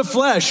 God in the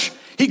flesh,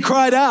 he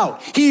cried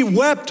out. He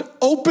wept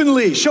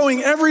openly,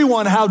 showing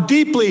everyone how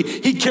deeply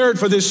he cared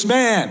for this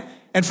man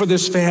and for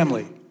this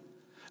family.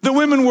 The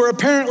women were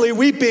apparently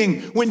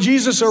weeping when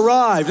Jesus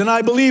arrived, and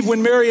I believe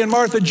when Mary and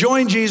Martha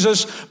joined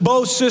Jesus,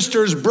 both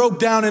sisters broke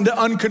down into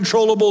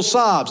uncontrollable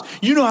sobs.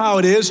 You know how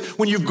it is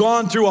when you've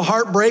gone through a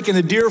heartbreak and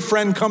a dear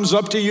friend comes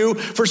up to you.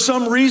 For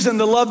some reason,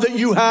 the love that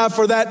you have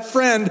for that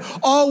friend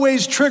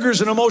always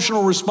triggers an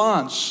emotional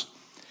response.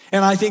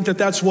 And I think that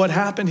that's what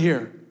happened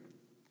here.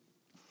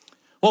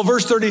 Well,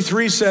 verse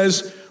 33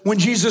 says, when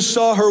Jesus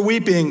saw her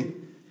weeping,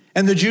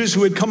 and the Jews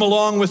who had come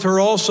along with her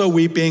also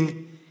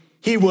weeping,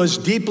 he was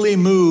deeply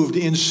moved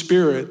in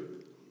spirit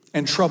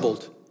and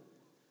troubled.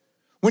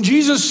 When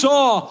Jesus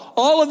saw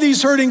all of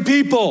these hurting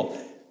people,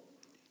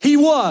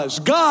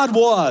 God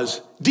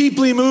was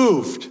deeply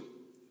moved.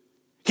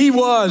 He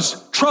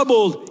was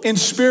troubled in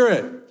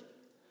spirit.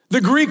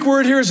 The Greek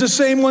word here is the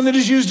same one that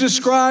is used to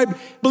describe,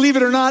 believe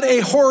it or not, a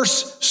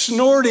horse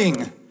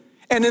snorting.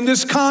 And in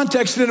this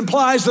context, it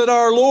implies that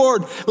our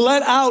Lord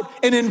let out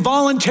an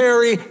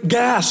involuntary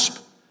gasp.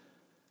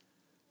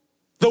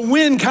 The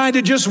wind kind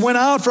of just went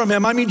out from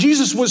him. I mean,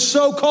 Jesus was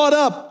so caught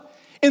up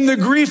in the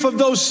grief of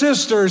those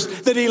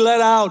sisters that he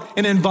let out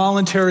an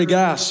involuntary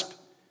gasp.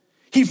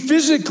 He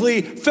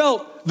physically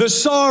felt the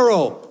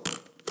sorrow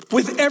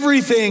with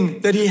everything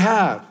that he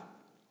had.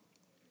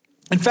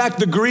 In fact,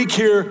 the Greek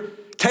here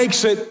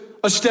takes it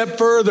a step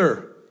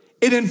further.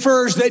 It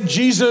infers that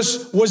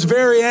Jesus was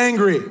very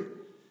angry.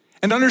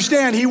 And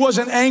understand, he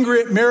wasn't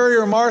angry at Mary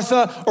or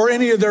Martha or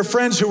any of their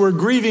friends who were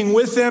grieving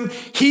with them.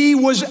 He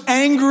was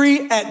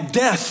angry at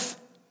death.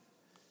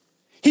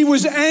 He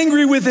was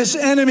angry with this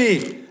enemy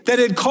that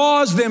had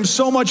caused them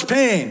so much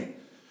pain.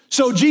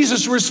 So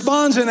Jesus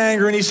responds in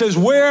anger and he says,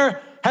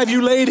 where have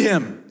you laid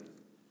him?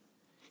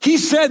 He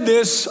said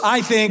this,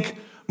 I think,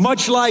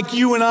 much like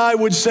you and I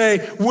would say,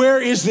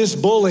 where is this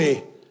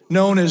bully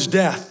known as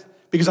death?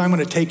 Because I'm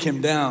going to take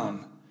him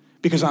down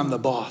because I'm the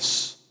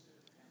boss.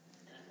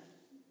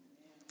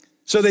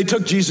 So they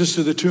took Jesus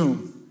to the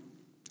tomb.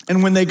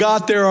 And when they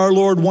got there, our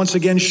Lord once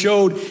again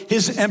showed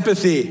his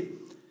empathy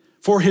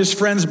for his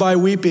friends by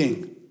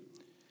weeping.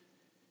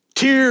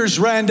 Tears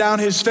ran down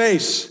his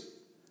face.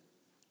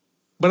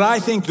 But I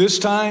think this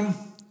time,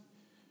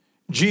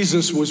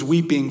 Jesus was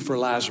weeping for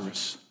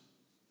Lazarus.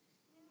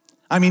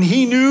 I mean,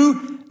 he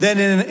knew that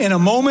in a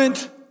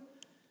moment,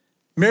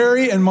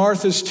 Mary and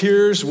Martha's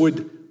tears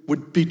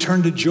would be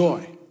turned to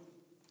joy.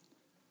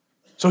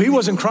 So he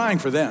wasn't crying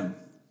for them.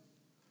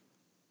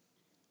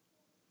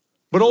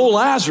 But old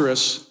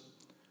Lazarus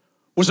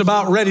was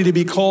about ready to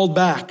be called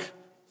back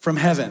from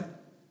heaven,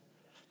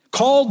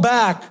 called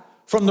back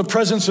from the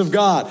presence of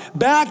God,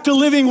 back to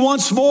living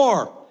once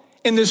more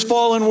in this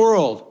fallen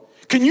world.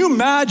 Can you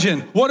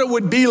imagine what it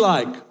would be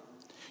like?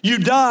 You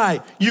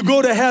die, you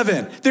go to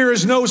heaven. There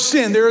is no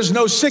sin, there is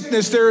no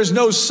sickness, there is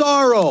no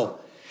sorrow.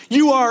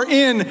 You are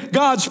in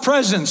God's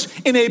presence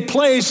in a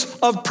place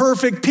of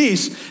perfect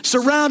peace,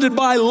 surrounded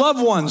by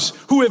loved ones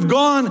who have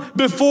gone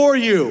before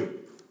you.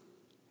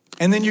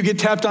 And then you get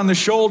tapped on the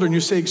shoulder and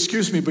you say,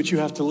 excuse me, but you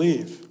have to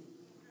leave.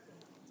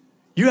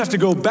 You have to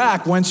go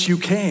back whence you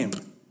came.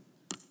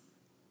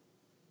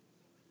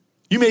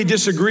 You may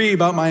disagree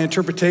about my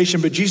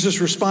interpretation, but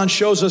Jesus' response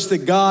shows us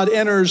that God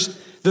enters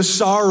the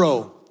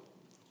sorrow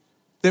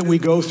that we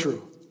go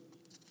through.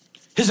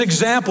 His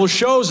example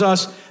shows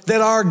us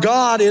that our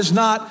God is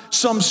not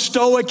some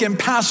stoic,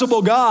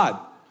 impassible God.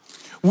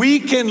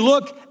 We can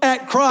look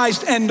at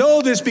Christ and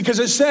know this because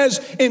it says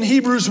in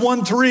Hebrews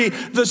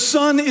 1:3, the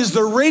Son is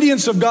the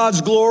radiance of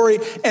God's glory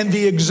and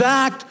the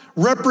exact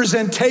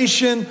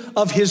representation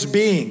of his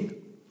being.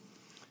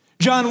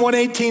 John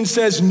 1:18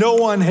 says, no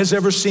one has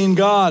ever seen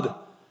God,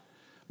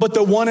 but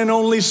the one and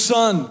only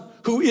Son,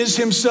 who is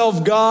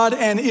himself God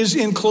and is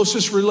in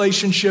closest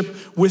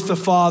relationship with the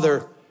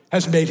Father,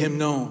 has made him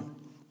known.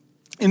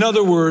 In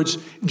other words,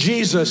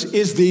 Jesus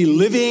is the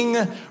living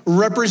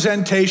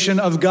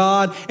representation of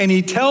God, and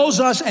he tells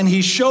us and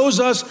he shows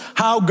us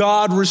how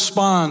God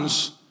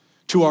responds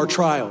to our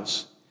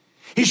trials.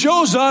 He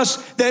shows us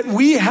that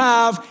we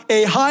have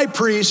a high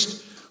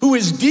priest who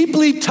is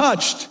deeply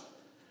touched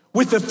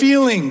with the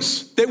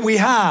feelings that we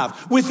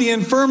have, with the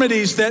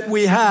infirmities that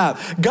we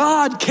have.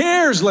 God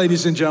cares,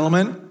 ladies and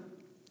gentlemen.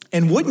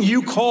 And wouldn't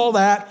you call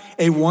that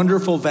a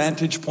wonderful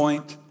vantage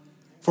point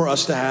for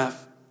us to have?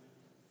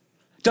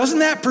 Doesn't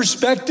that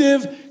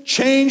perspective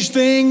change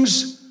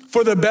things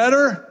for the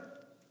better?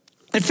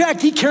 In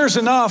fact, he cares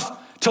enough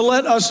to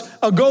let us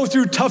go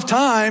through tough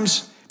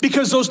times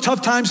because those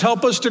tough times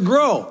help us to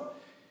grow.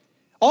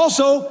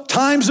 Also,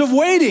 times of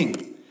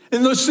waiting.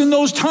 In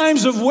those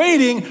times of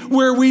waiting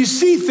where we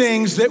see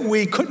things that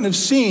we couldn't have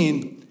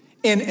seen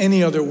in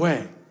any other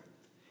way.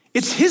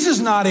 His is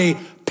not a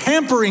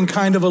pampering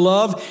kind of a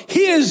love.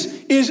 His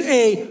is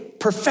a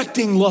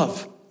perfecting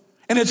love.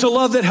 And it's a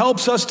love that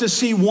helps us to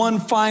see one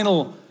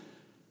final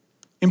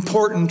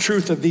important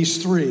truth of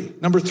these three.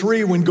 Number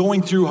three, when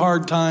going through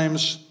hard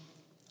times,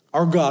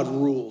 our God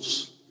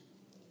rules.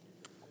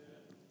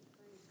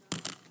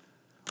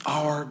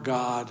 Our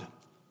God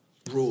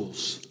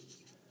rules.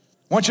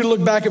 I want you to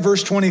look back at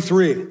verse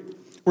 23,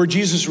 where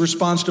Jesus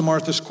responds to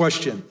Martha's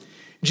question.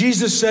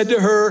 Jesus said to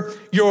her,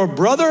 "Your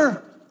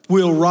brother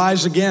will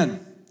rise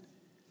again."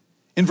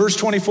 In verse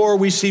 24,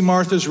 we see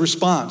Martha's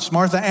response.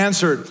 Martha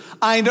answered,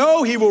 "I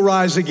know he will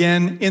rise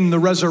again in the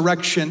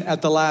resurrection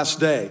at the last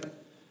day."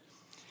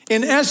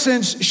 In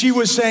essence, she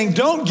was saying,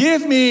 don't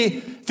give me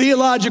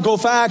theological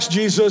facts,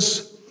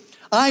 Jesus.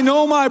 I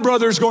know my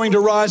brother's going to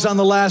rise on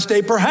the last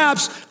day,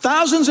 perhaps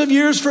thousands of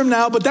years from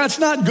now, but that's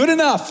not good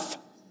enough.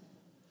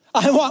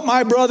 I want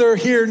my brother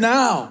here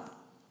now.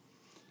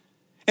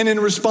 And in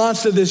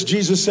response to this,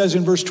 Jesus says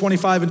in verse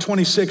 25 and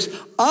 26,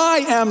 I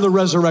am the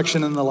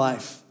resurrection and the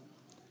life.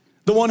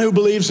 The one who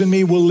believes in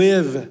me will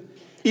live,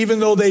 even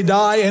though they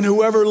die, and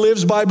whoever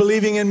lives by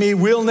believing in me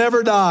will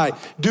never die.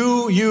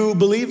 Do you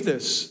believe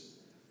this?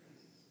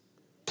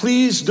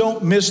 Please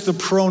don't miss the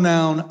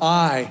pronoun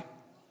I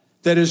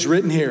that is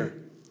written here.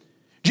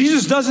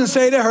 Jesus doesn't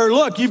say to her,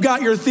 look, you've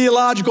got your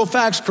theological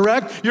facts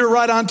correct. You're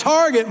right on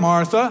target,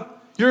 Martha.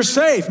 You're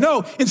safe.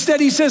 No, instead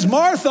he says,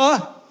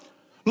 Martha,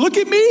 look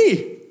at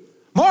me.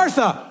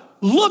 Martha,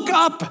 look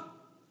up.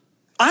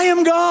 I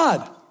am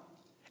God,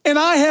 and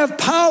I have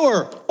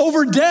power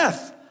over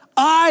death.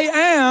 I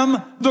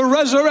am the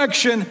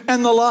resurrection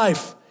and the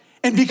life.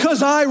 And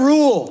because I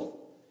rule,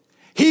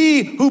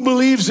 he who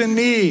believes in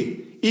me,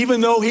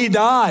 even though he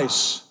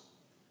dies,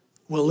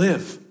 will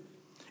live.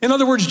 In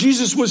other words,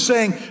 Jesus was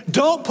saying,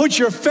 don't put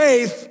your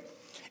faith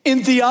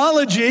in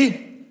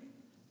theology.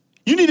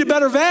 You need a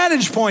better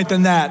vantage point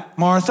than that,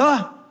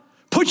 Martha.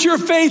 Put your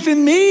faith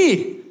in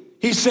me,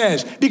 he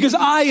says, because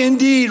I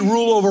indeed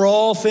rule over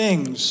all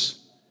things,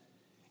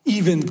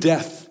 even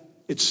death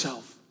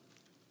itself.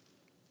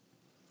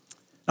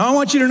 Now I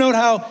want you to note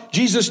how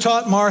Jesus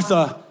taught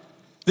Martha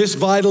this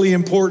vitally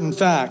important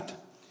fact.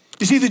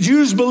 You see, the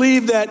Jews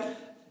believed that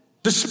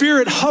the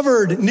spirit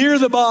hovered near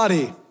the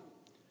body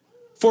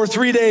for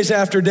 3 days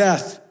after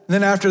death. And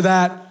then after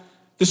that,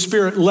 the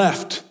spirit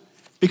left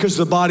because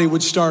the body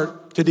would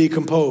start to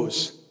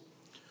decompose.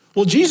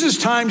 Well, Jesus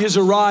timed his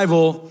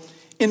arrival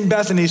in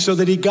Bethany so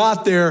that he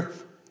got there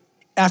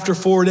after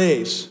 4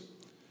 days.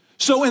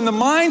 So in the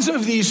minds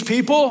of these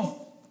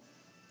people,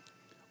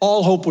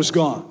 all hope was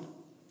gone.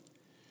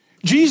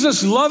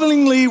 Jesus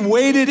lovingly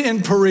waited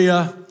in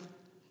Perea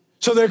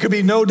so there could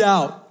be no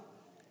doubt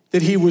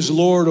that he was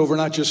Lord over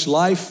not just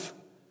life,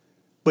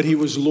 but he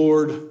was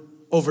Lord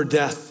over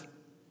death.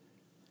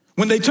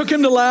 When they took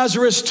him to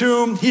Lazarus'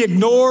 tomb, he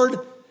ignored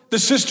the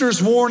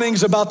sisters'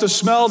 warnings about the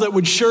smell that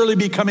would surely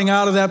be coming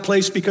out of that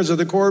place because of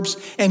the corpse,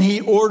 and he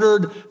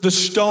ordered the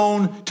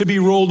stone to be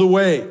rolled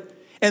away.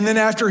 And then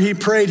after he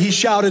prayed, he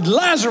shouted,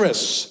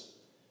 Lazarus,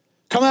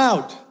 come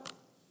out.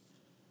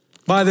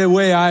 By the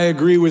way, I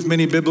agree with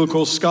many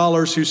biblical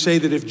scholars who say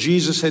that if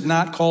Jesus had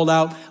not called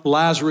out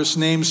Lazarus'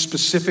 name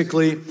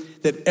specifically,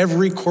 that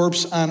every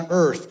corpse on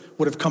earth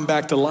would have come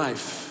back to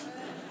life.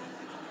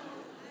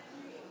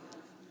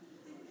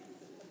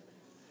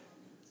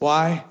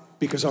 Why?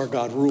 Because our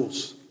God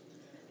rules.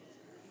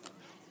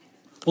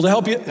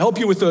 Well, to help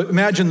you with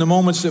imagine the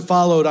moments that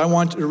followed, I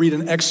want to read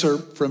an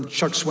excerpt from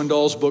Chuck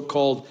Swindoll's book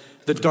called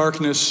The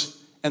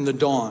Darkness and the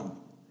Dawn.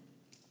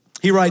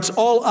 He writes,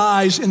 all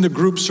eyes in the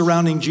group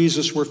surrounding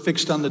Jesus were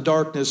fixed on the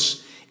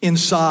darkness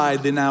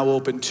inside the now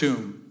open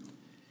tomb.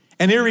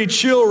 An eerie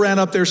chill ran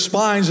up their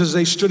spines as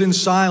they stood in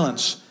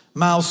silence,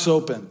 mouths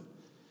open.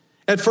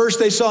 At first,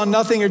 they saw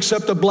nothing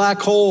except a black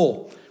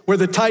hole where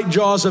the tight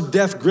jaws of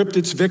death gripped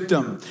its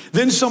victim.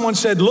 Then someone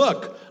said,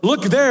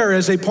 look there,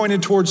 as they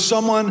pointed towards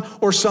someone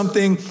or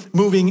something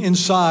moving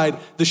inside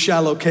the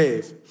shallow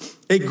cave.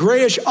 A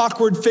grayish,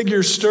 awkward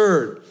figure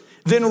stirred,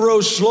 then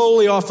rose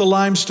slowly off the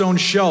limestone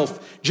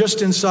shelf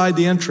just inside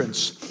the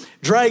entrance.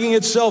 Dragging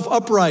itself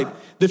upright,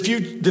 the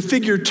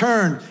figure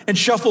turned and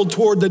shuffled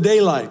toward the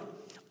daylight.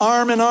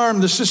 Arm in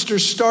arm, the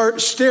sisters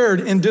stared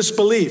in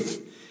disbelief.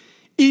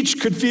 Each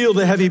could feel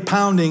the heavy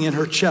pounding in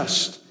her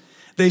chest.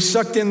 They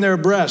sucked in their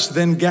breaths,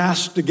 then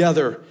gasped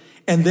together.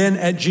 And then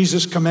at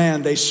Jesus'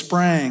 command, they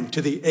sprang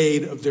to the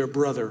aid of their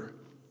brother.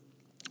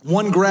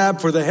 One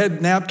grabbed for the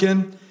head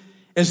napkin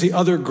as the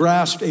other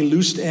grasped a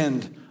loose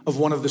end of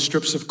one of the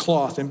strips of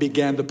cloth and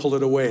began to pull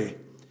it away.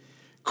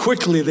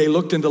 Quickly, they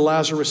looked into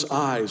Lazarus'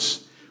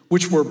 eyes,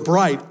 which were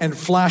bright and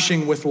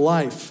flashing with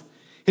life.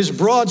 His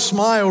broad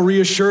smile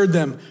reassured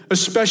them,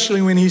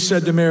 especially when he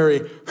said to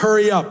Mary,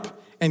 hurry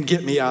up and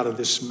get me out of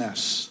this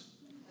mess.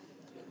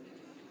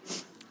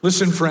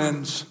 Listen,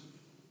 friends,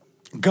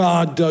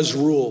 God does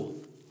rule.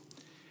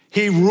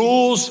 He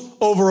rules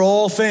over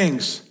all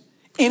things.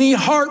 Any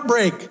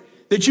heartbreak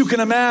that you can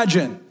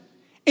imagine,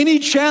 any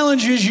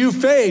challenges you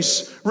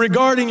face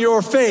regarding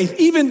your faith,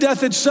 even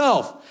death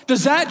itself,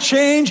 does that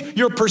change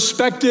your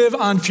perspective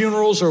on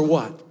funerals or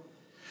what?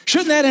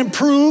 Shouldn't that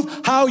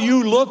improve how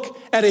you look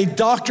at a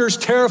doctor's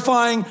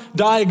terrifying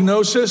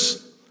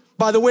diagnosis?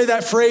 By the way,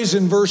 that phrase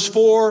in verse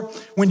 4,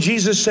 when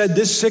Jesus said,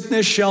 "This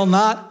sickness shall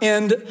not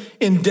end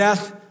in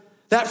death,"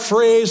 that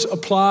phrase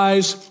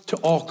applies to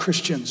all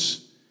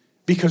Christians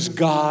because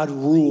God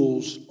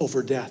rules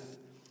over death.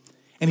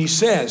 And he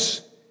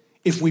says,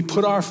 if we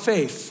put our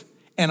faith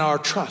and our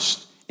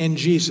trust in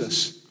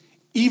Jesus,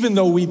 even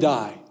though we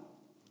die,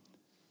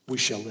 we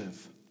shall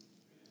live.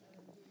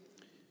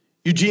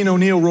 Eugene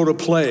O'Neill wrote a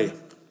play.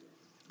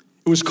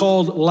 It was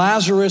called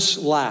Lazarus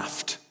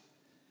Laughed.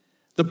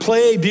 The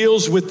play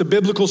deals with the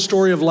biblical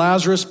story of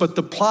Lazarus, but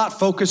the plot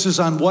focuses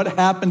on what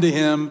happened to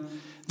him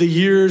the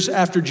years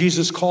after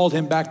Jesus called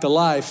him back to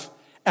life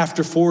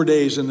after 4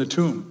 days in the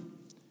tomb.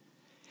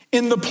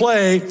 In the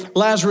play,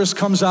 Lazarus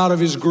comes out of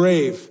his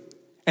grave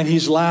and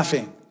he's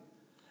laughing.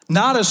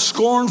 Not a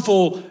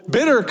scornful,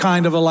 bitter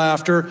kind of a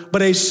laughter,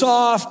 but a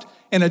soft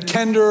and a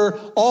tender,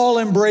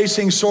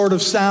 all-embracing sort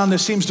of sound that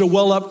seems to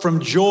well up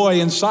from joy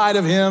inside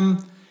of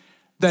him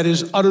that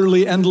is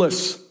utterly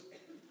endless.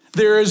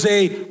 There is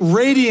a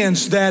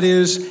radiance that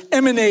is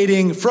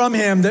emanating from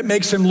him that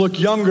makes him look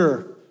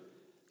younger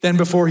than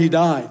before he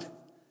died.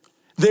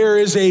 There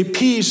is a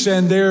peace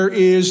and there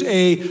is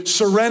a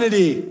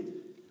serenity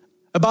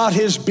about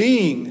his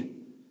being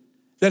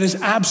that is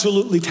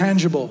absolutely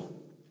tangible.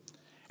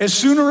 As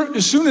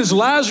soon as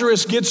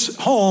Lazarus gets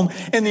home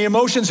and the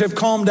emotions have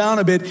calmed down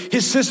a bit,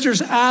 his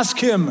sisters ask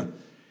him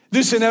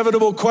this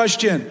inevitable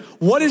question: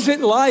 what is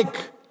it like,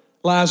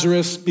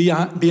 Lazarus,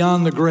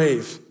 beyond the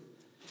grave?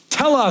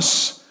 Tell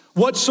us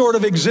what sort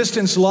of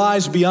existence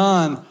lies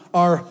beyond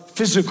our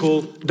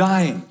physical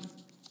dying.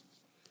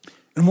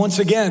 And once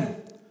again,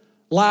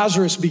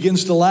 Lazarus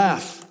begins to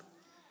laugh.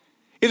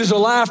 It is a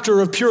laughter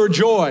of pure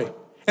joy.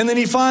 And then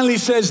he finally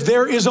says,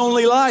 there is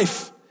only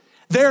life.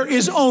 There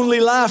is only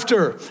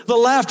laughter. The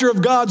laughter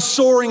of God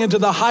soaring into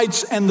the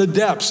heights and the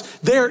depths.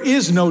 There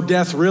is no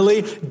death,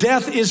 really.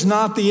 Death is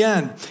not the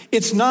end.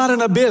 It's not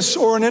an abyss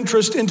or an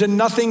interest into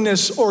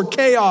nothingness or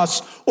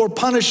chaos or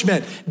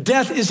punishment.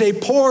 Death is a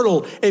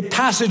portal, a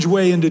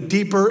passageway into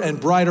deeper and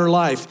brighter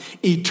life,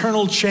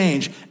 eternal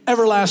change,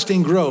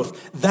 everlasting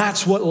growth.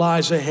 That's what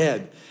lies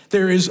ahead.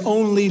 There is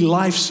only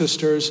life,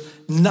 sisters,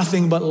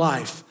 nothing but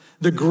life.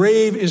 The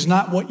grave is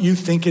not what you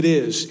think it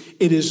is.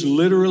 It is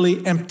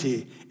literally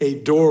empty, a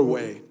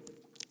doorway,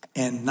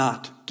 and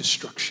not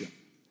destruction.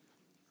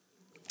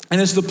 And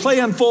as the play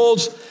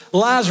unfolds,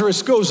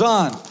 Lazarus goes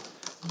on.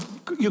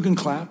 You can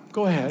clap.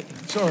 Go ahead.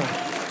 It's all right.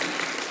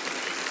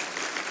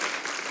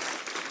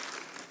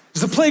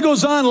 As the play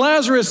goes on,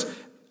 Lazarus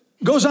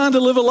goes on to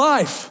live a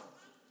life.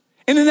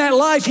 And in that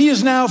life, he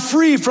is now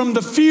free from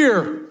the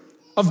fear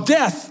of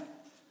death.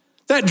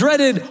 That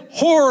dreaded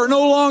horror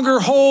no longer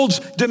holds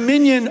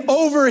dominion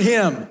over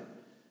him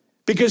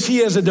because he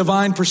has a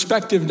divine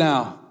perspective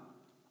now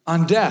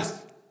on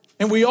death.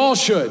 And we all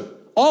should.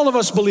 All of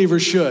us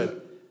believers should.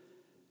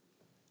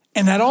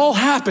 And that all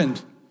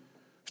happened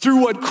through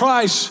what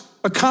Christ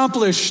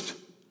accomplished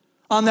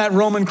on that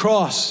Roman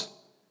cross.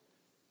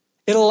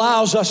 It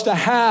allows us to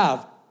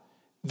have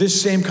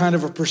this same kind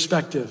of a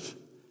perspective.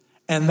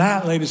 And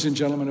that, ladies and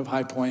gentlemen of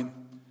High Point,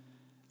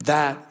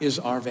 that is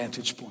our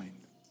vantage point.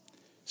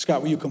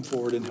 Scott, will you come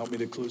forward and help me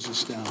to close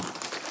this down?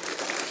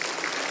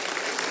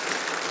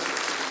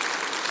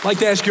 I'd like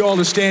to ask you all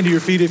to stand to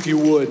your feet if you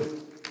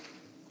would.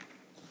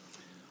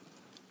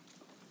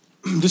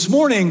 This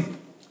morning,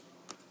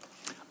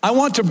 I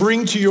want to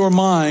bring to your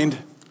mind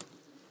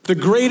the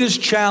greatest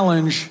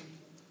challenge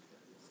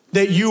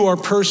that you are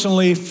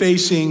personally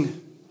facing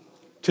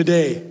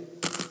today.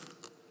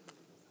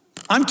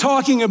 I'm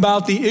talking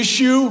about the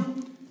issue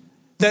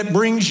that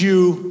brings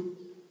you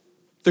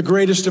the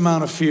greatest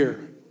amount of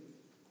fear.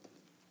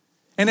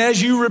 And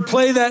as you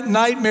replay that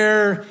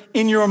nightmare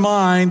in your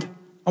mind,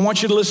 I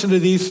want you to listen to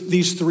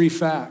these three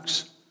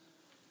facts.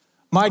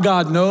 My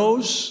God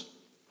knows,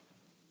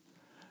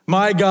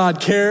 my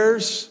God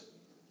cares,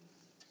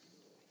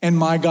 and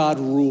my God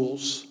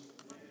rules.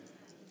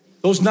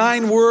 Those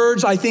 9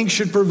 words, I think,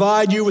 should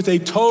provide you with a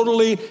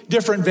totally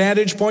different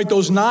vantage point.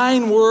 Those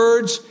 9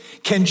 words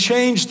can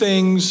change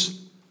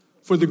things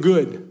for the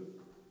good.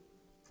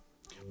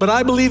 But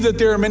I believe that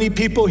there are many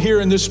people here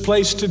in this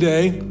place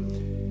today,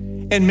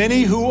 and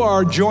many who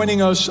are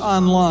joining us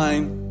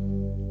online,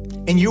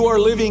 and you are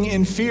living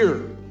in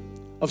fear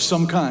of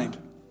some kind,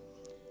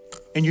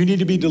 and you need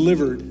to be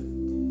delivered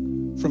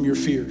from your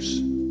fears.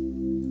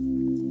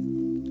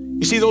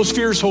 You see, those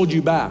fears hold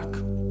you back.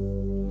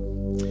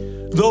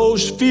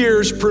 Those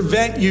fears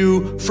prevent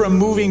you from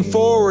moving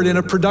forward in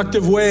a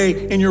productive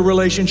way in your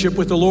relationship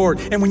with the Lord.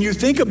 And when you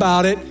think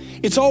about it,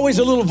 it's always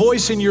a little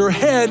voice in your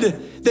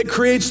head that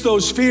creates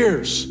those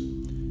fears.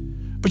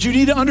 But you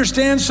need to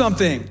understand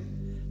something.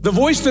 The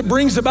voice that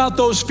brings about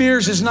those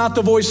fears is not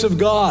the voice of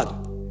God.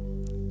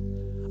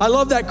 I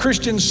love that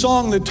Christian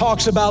song that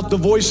talks about the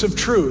voice of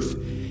truth.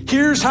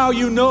 Here's how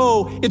you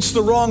know it's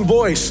the wrong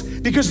voice,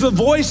 because the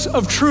voice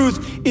of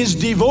truth is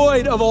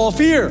devoid of all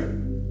fear.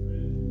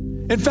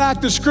 In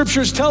fact, the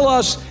scriptures tell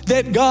us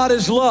that God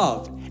is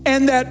love,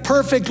 and that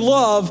perfect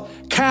love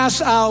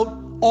casts out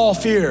all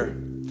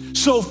fear.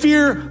 So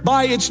fear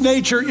by its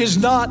nature is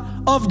not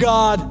of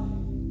God,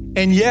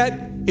 and yet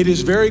it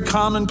is very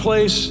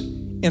commonplace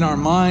in our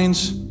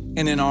minds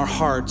and in our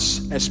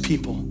hearts as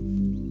people.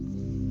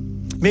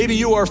 Maybe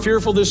you are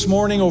fearful this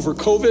morning over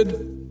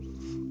COVID,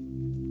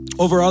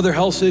 over other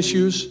health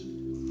issues.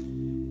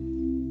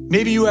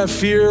 Maybe you have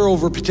fear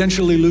over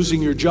potentially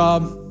losing your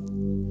job.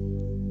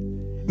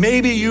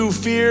 Maybe you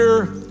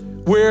fear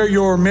where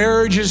your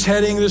marriage is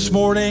heading this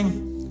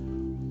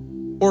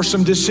morning, or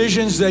some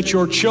decisions that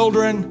your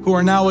children, who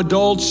are now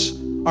adults,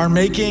 are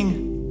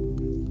making.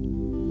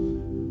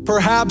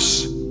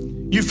 Perhaps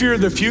you fear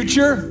the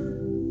future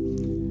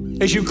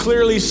as you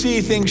clearly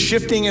see things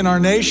shifting in our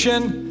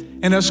nation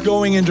and us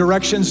going in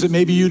directions that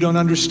maybe you don't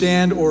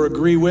understand or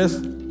agree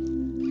with.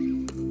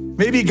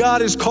 Maybe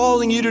God is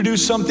calling you to do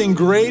something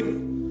great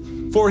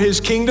for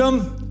his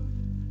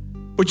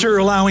kingdom, but you're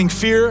allowing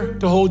fear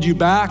to hold you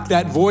back.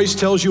 That voice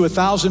tells you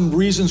 1,000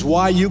 reasons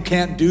why you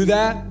can't do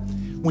that,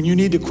 when you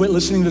need to quit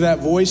listening to that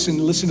voice and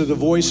listen to the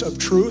voice of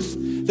truth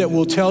that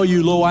will tell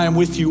you, lo, I am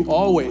with you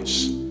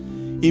always,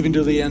 even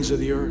to the ends of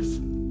the earth.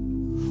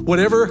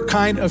 Whatever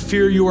kind of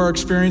fear you are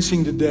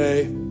experiencing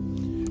today,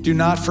 do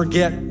not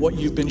forget what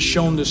you've been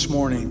shown this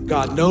morning.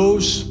 God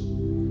knows,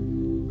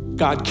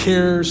 God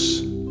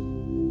cares,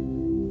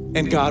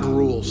 and God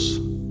rules.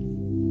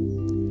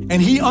 And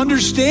he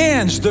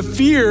understands the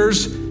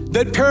fears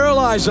that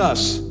paralyze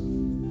us.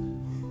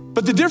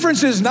 But the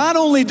difference is, not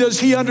only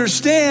does he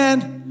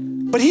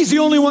understand, but he's the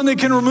only one that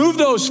can remove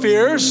those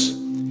fears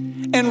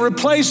and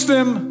replace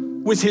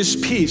them with his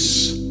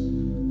peace.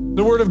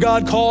 The Word of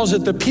God calls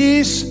it the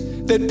peace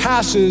that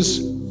passes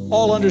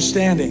all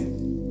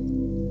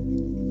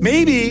understanding.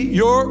 Maybe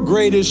your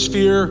greatest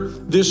fear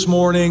this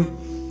morning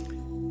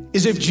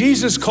is, if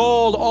Jesus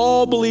called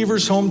all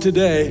believers home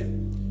today,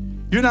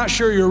 you're not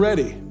sure you're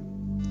ready.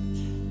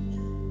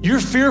 You're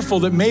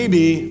fearful that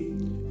maybe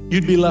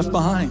you'd be left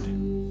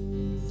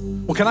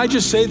behind. Well, can I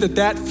just say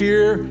that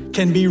fear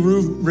can be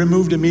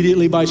removed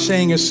immediately by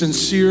saying a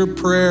sincere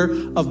prayer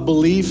of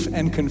belief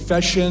and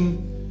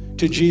confession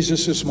to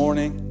Jesus this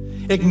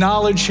morning.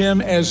 Acknowledge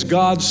him as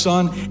God's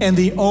Son and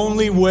the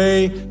only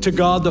way to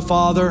God the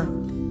Father,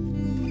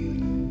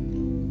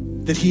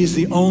 that he is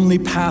the only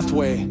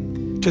pathway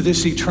to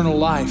this eternal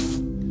life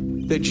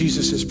that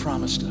Jesus has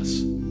promised us.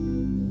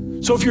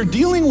 So if you're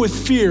dealing with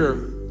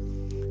fear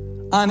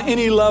on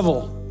any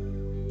level,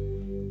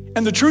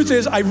 and the truth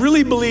is, I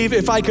really believe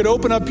if I could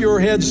open up your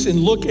heads and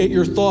look at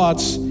your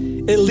thoughts,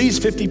 at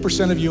least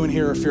 50% of you in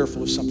here are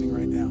fearful of something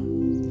right now.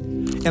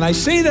 And I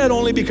say that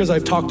only because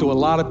I've talked to a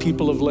lot of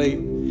people of late,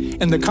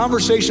 and the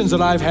conversations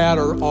that I've had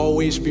are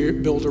always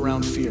built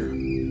around fear.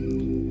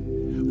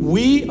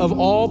 We, of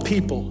all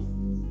people,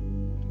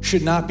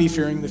 should not be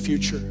fearing the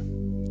future.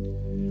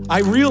 I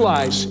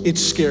realize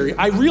it's scary.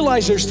 I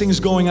realize there's things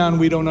going on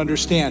we don't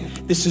understand.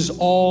 This is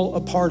all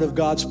a part of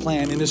God's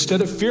plan. And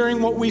instead of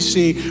fearing what we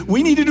see,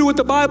 we need to do what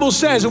the Bible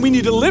says, and we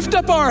need to lift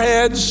up our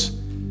heads,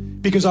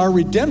 because our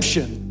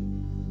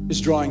redemption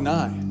is drawing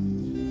nigh.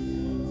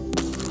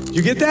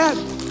 You get that?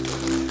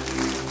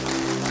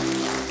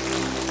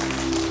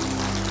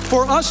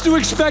 For us to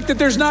expect that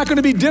there's not going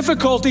to be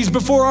difficulties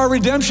before our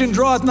redemption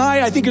draweth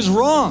nigh, I think is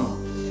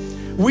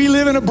wrong. We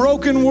live in a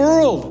broken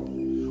world.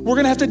 We're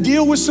going to have to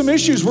deal with some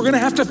issues. We're going to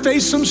have to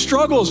face some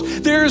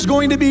struggles. There is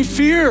going to be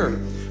fear,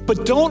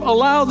 but don't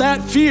allow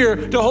that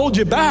fear to hold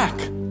you back.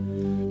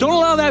 Don't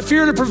allow that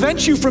fear to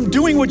prevent you from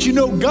doing what you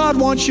know God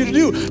wants you to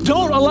do.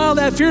 Don't allow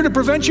that fear to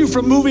prevent you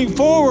from moving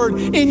forward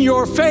in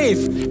your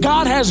faith.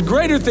 God has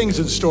greater things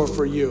in store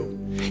for you.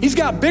 He's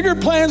got bigger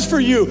plans for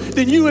you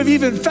than you have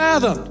even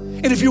fathomed.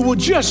 And if you will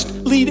just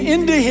lean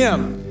into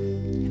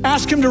him,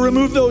 ask him to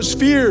remove those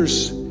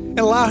fears and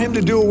allow him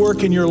to do a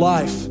work in your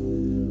life,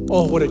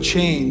 oh, what a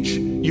change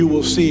you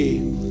will see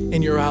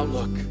in your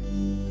outlook.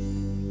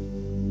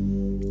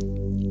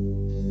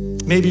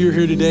 Maybe you're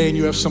here today and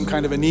you have some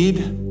kind of a need.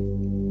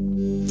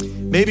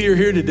 Maybe you're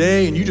here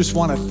today and you just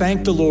want to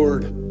thank the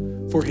Lord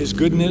for his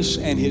goodness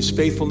and his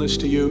faithfulness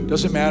to you.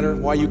 Doesn't matter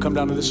why you come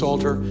down to this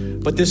altar,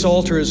 but this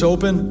altar is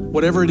open.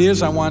 Whatever it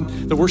is,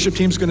 the worship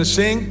team's going to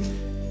sing.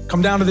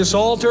 Come down to this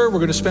altar. We're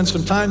going to spend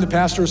some time. The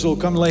pastors will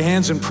come lay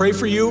hands and pray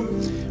for you.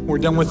 When we're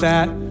done with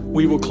that,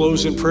 we will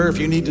close in prayer. If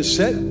you need to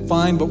sit,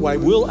 fine, but I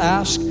will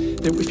ask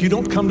that if you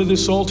don't come to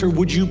this altar,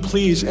 would you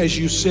please, as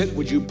you sit,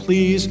 would you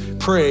please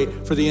pray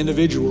for the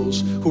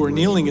individuals who are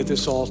kneeling at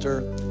this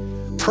altar?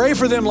 Pray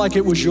for them like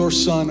it was your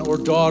son or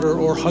daughter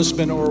or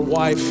husband or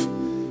wife.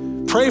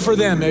 Pray for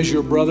them as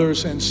your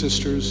brothers and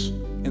sisters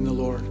in the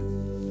Lord.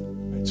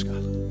 Praise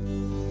God.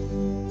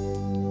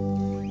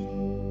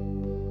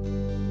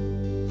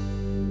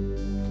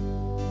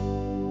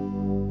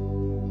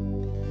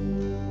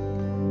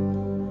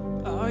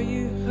 Are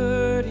you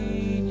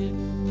hurting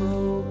and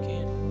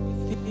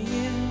broken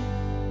within?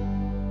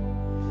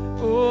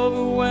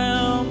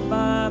 Overwhelmed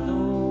by the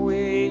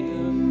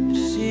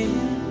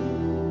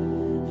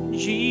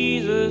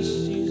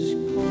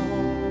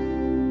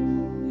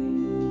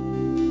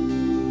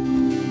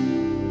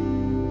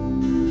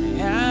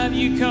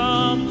you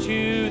come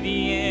to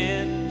the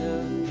end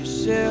of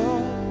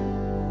yourself?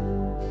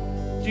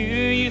 Do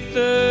you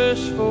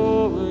thirst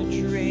for a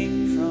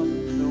drink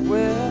from the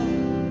well?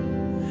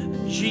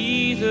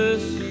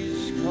 Jesus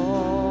is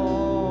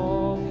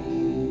calling.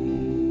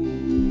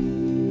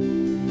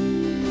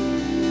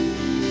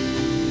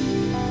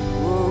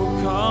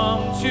 Oh,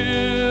 come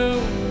to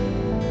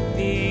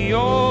the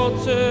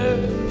altar.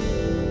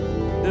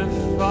 The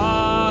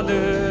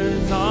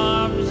Father's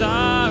arms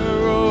are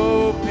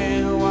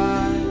open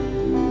wide.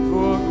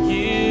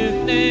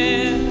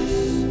 Forgiveness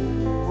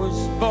was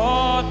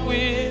bought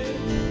with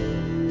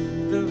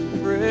the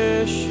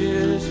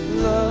precious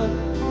blood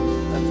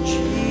of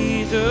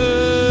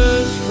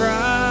Jesus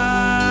Christ.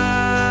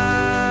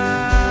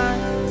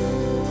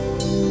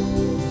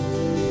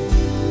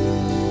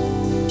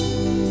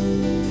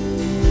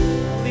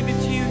 I'll leave it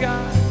to you,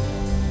 God.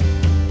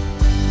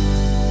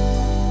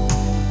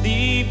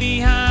 Leave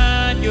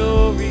behind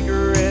your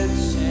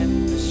regrets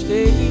and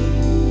mistakes.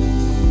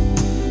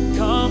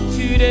 Come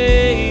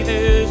today,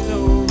 there's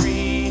no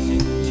reason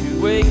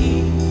to wait.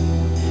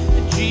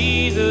 And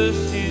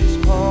Jesus is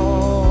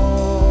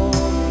calling.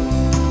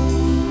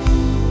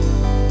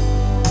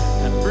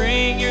 And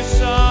bring your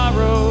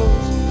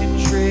sorrows and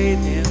trade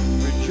them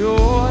for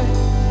joy.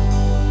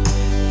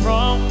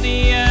 From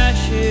the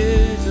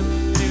ashes a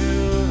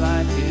new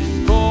life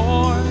is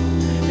born.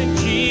 And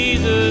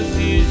Jesus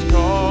is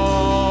calling.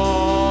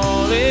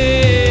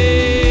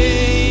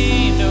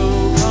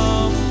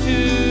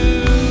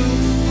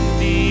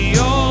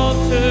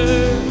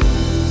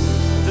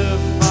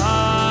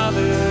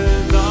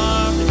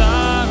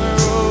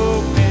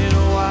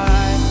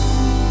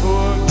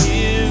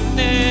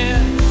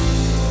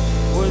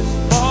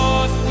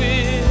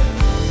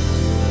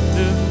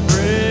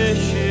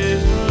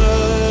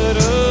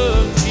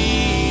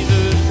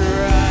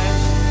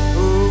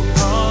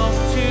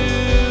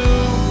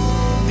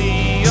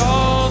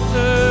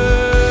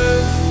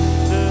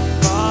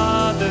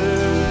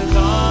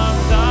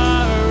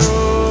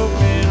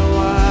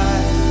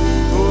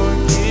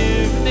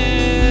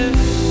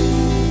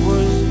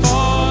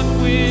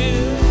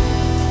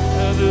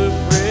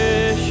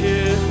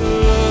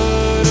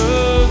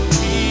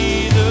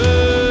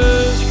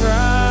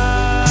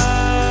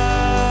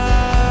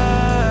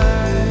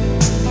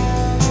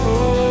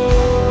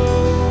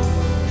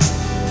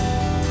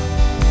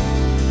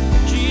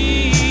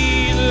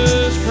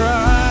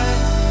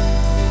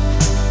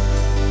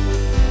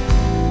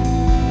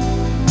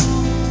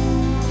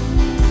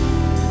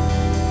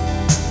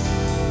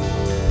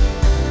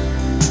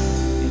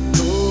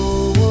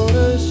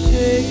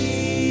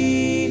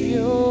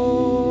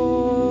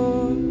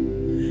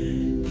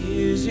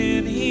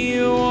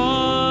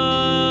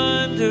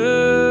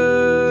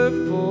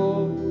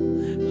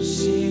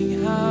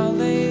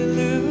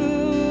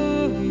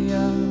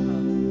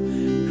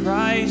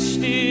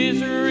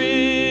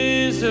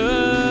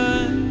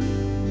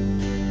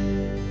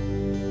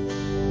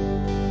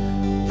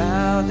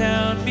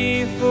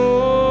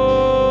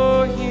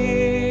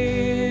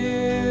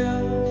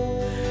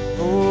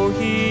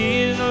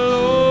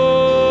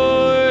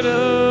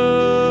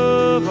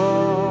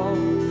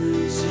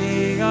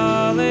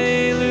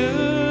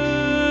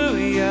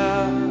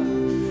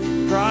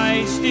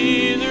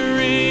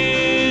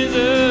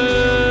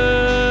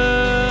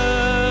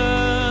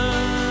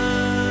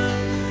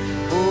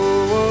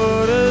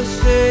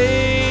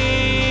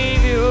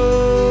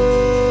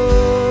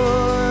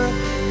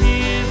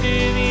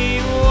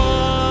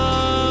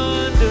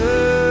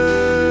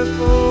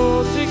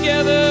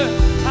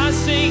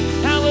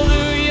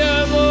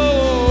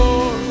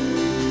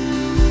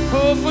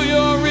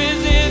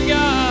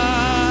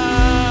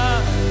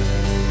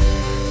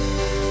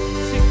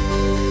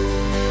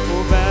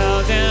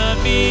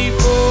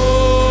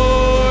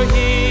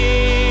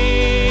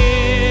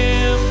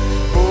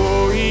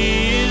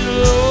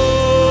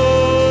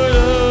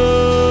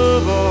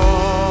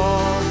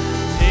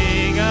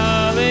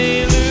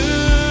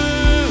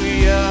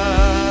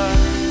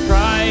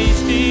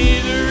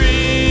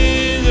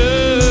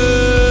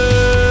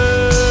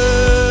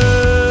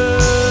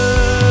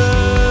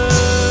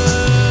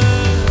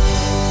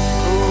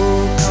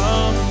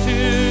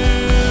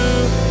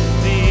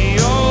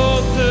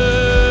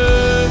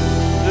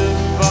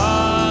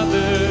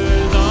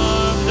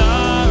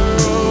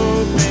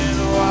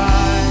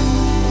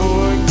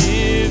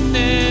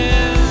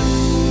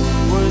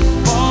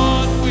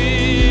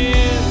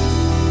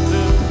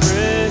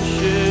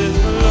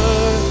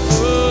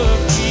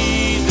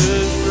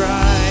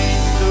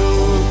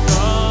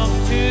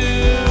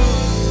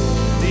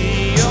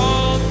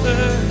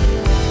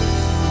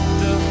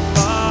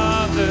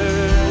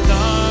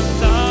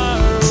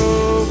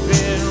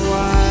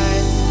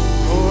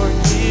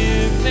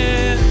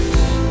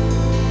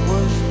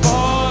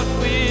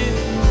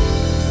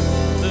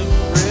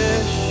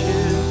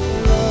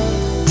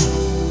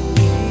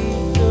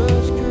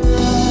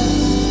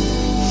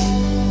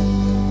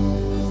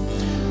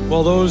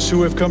 While those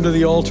who have come to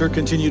the altar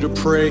continue to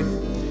pray,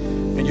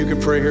 and you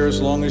can pray here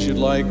as long as you'd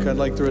like. I'd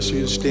like the rest of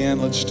you to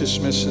stand. Let's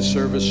dismiss this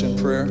service in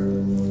prayer.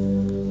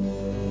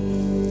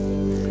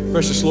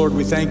 Precious Lord,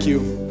 we thank you.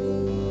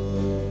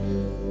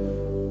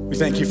 We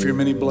thank you for your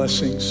many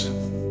blessings.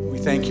 We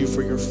thank you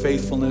for your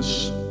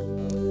faithfulness.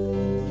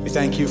 We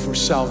thank you for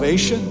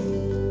salvation,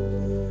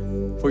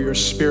 for your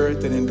Spirit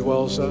that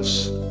indwells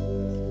us.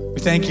 We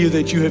thank you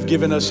that you have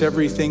given us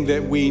everything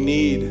that we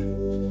need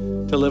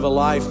to live a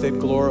life that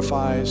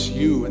glorifies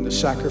you and the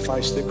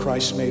sacrifice that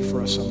Christ made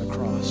for us on the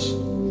cross.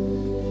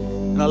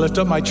 And I lift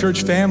up my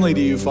church family to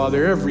you,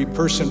 Father, every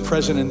person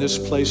present in this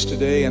place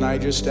today, and I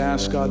just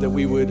ask, God, that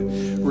we would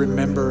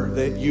remember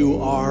that you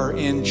are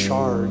in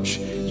charge.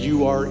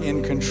 You are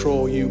in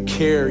control. You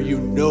care, you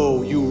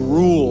know, you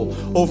rule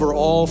over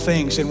all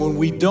things. And when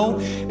we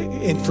don't,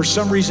 and for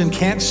some reason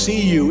can't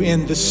see you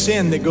in the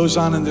sin that goes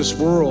on in this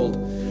world,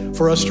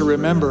 for us to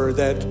remember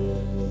that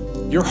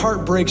your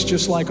heart breaks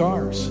just like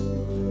ours.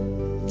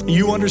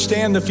 You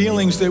understand the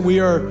feelings that we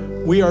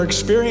are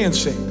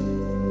experiencing.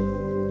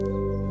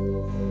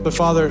 But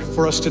Father,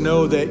 for us to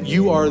know that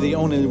you are the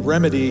only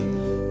remedy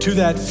to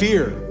that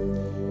fear.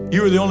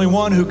 You are the only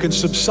one who can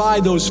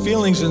subside those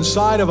feelings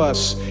inside of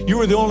us.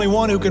 You are the only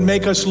one who can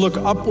make us look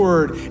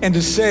upward and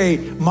to say,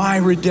 my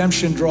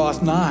redemption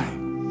draweth nigh.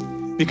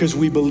 Because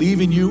we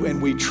believe in you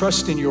and we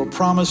trust in your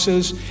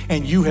promises,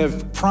 and you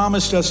have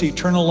promised us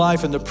eternal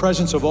life in the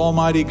presence of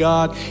Almighty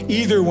God,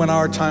 either when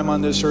our time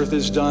on this earth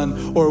is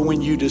done or when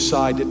you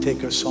decide to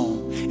take us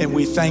home. And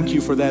we thank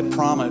you for that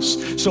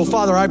promise. So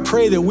Father, I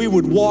pray that we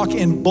would walk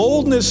in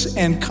boldness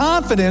and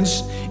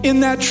confidence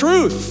in that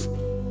truth.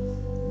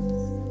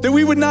 That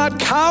we would not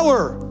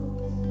cower,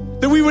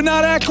 that we would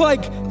not act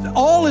like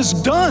all is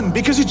done,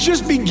 because it's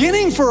just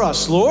beginning for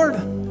us,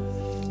 Lord.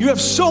 You have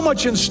so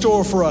much in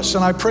store for us,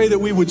 and I pray that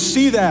we would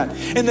see that,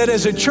 and that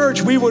as a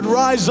church we would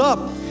rise up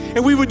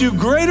and we would do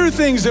greater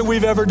things than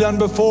we've ever done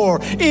before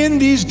in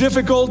these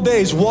difficult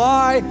days.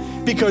 Why?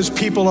 Because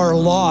people are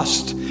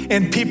lost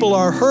and people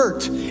are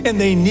hurt and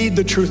they need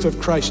the truth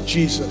of Christ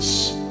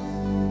Jesus.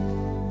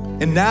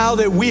 And now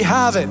that we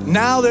have it,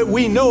 now that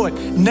we know it,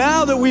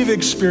 now that we've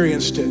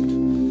experienced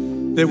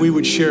it, that we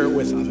would share it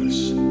with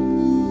others.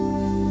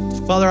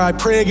 Father, I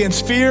pray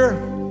against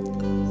fear.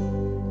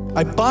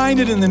 I bind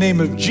it in the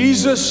name of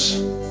Jesus,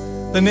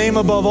 the name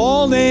above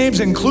all names,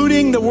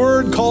 including the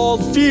word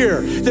called fear,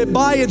 that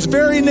by its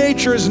very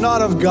nature is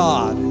not of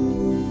God.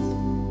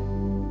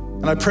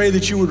 And I pray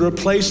that you would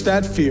replace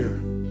that fear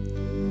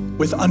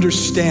with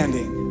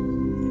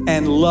understanding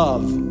and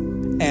love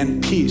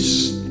and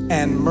peace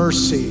and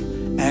mercy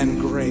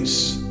and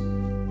grace.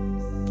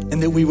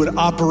 And that we would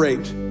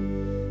operate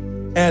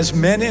as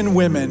men and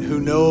women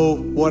who know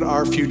what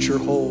our future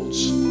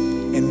holds.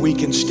 And we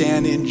can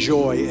stand in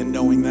joy in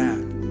knowing that.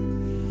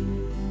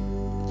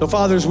 So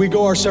Father, as we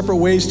go our separate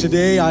ways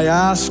today, I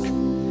ask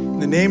in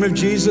the name of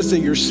Jesus that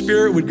your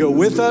Spirit would go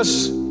with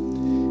us,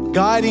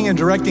 guiding and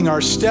directing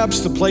our steps,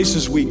 the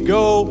places we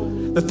go,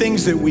 the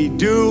things that we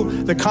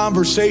do, the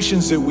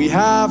conversations that we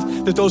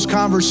have, that those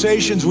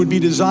conversations would be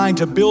designed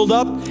to build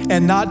up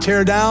and not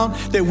tear down,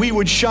 that we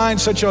would shine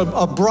such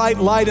a bright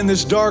light in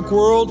this dark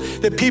world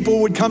that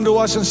people would come to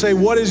us and say,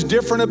 what is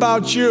different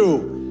about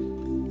you?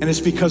 And it's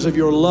because of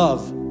your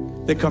love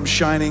that comes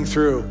shining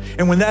through.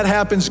 And when that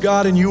happens,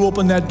 God, and you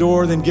open that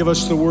door, then give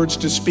us the words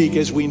to speak,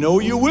 as we know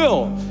you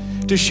will,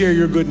 to share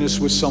your goodness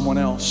with someone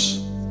else.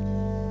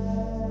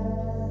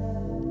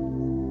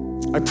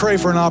 I pray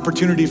for an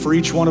opportunity for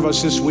each one of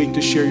us this week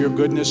to share your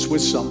goodness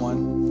with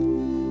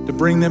someone, to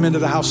bring them into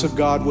the house of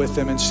God with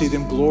them and see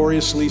them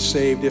gloriously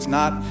saved, if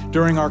not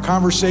during our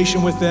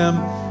conversation with them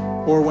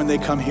or when they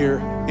come here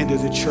into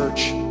the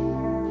church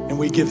and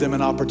we give them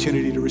an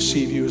opportunity to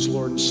receive you as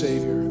Lord and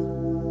Savior.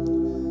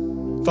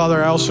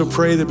 Father, I also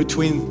pray that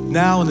between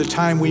now and the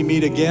time we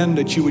meet again,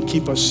 that you would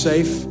keep us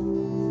safe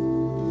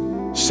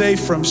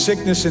from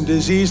sickness and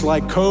disease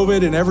like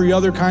COVID and every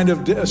other kind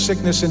of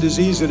sickness and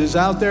disease that is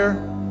out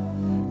there.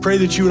 Pray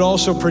that you would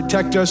also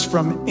protect us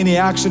from any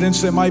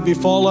accidents that might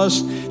befall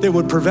us that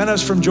would prevent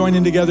us from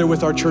joining together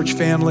with our church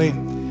family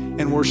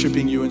and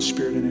worshiping you in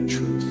spirit and in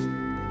truth.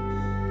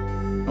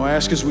 Now I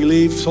ask as we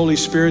leave, Holy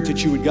Spirit,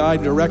 that you would guide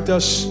and direct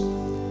us,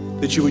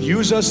 that you would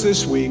use us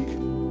this week.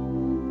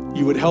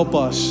 You would help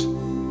us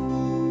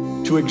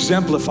to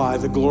exemplify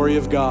the glory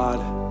of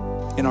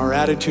God in our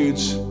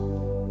attitudes,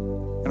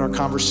 in our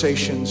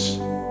conversations,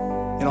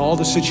 in all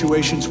the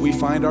situations we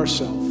find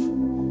ourselves,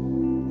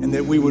 and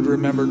that we would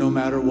remember no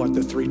matter what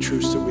the three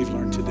truths that we've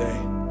learned today.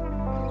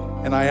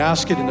 And I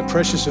ask it in the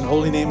precious and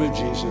holy name of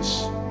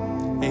Jesus.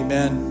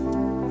 Amen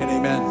and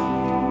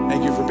amen.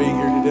 Thank you for being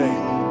here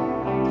today.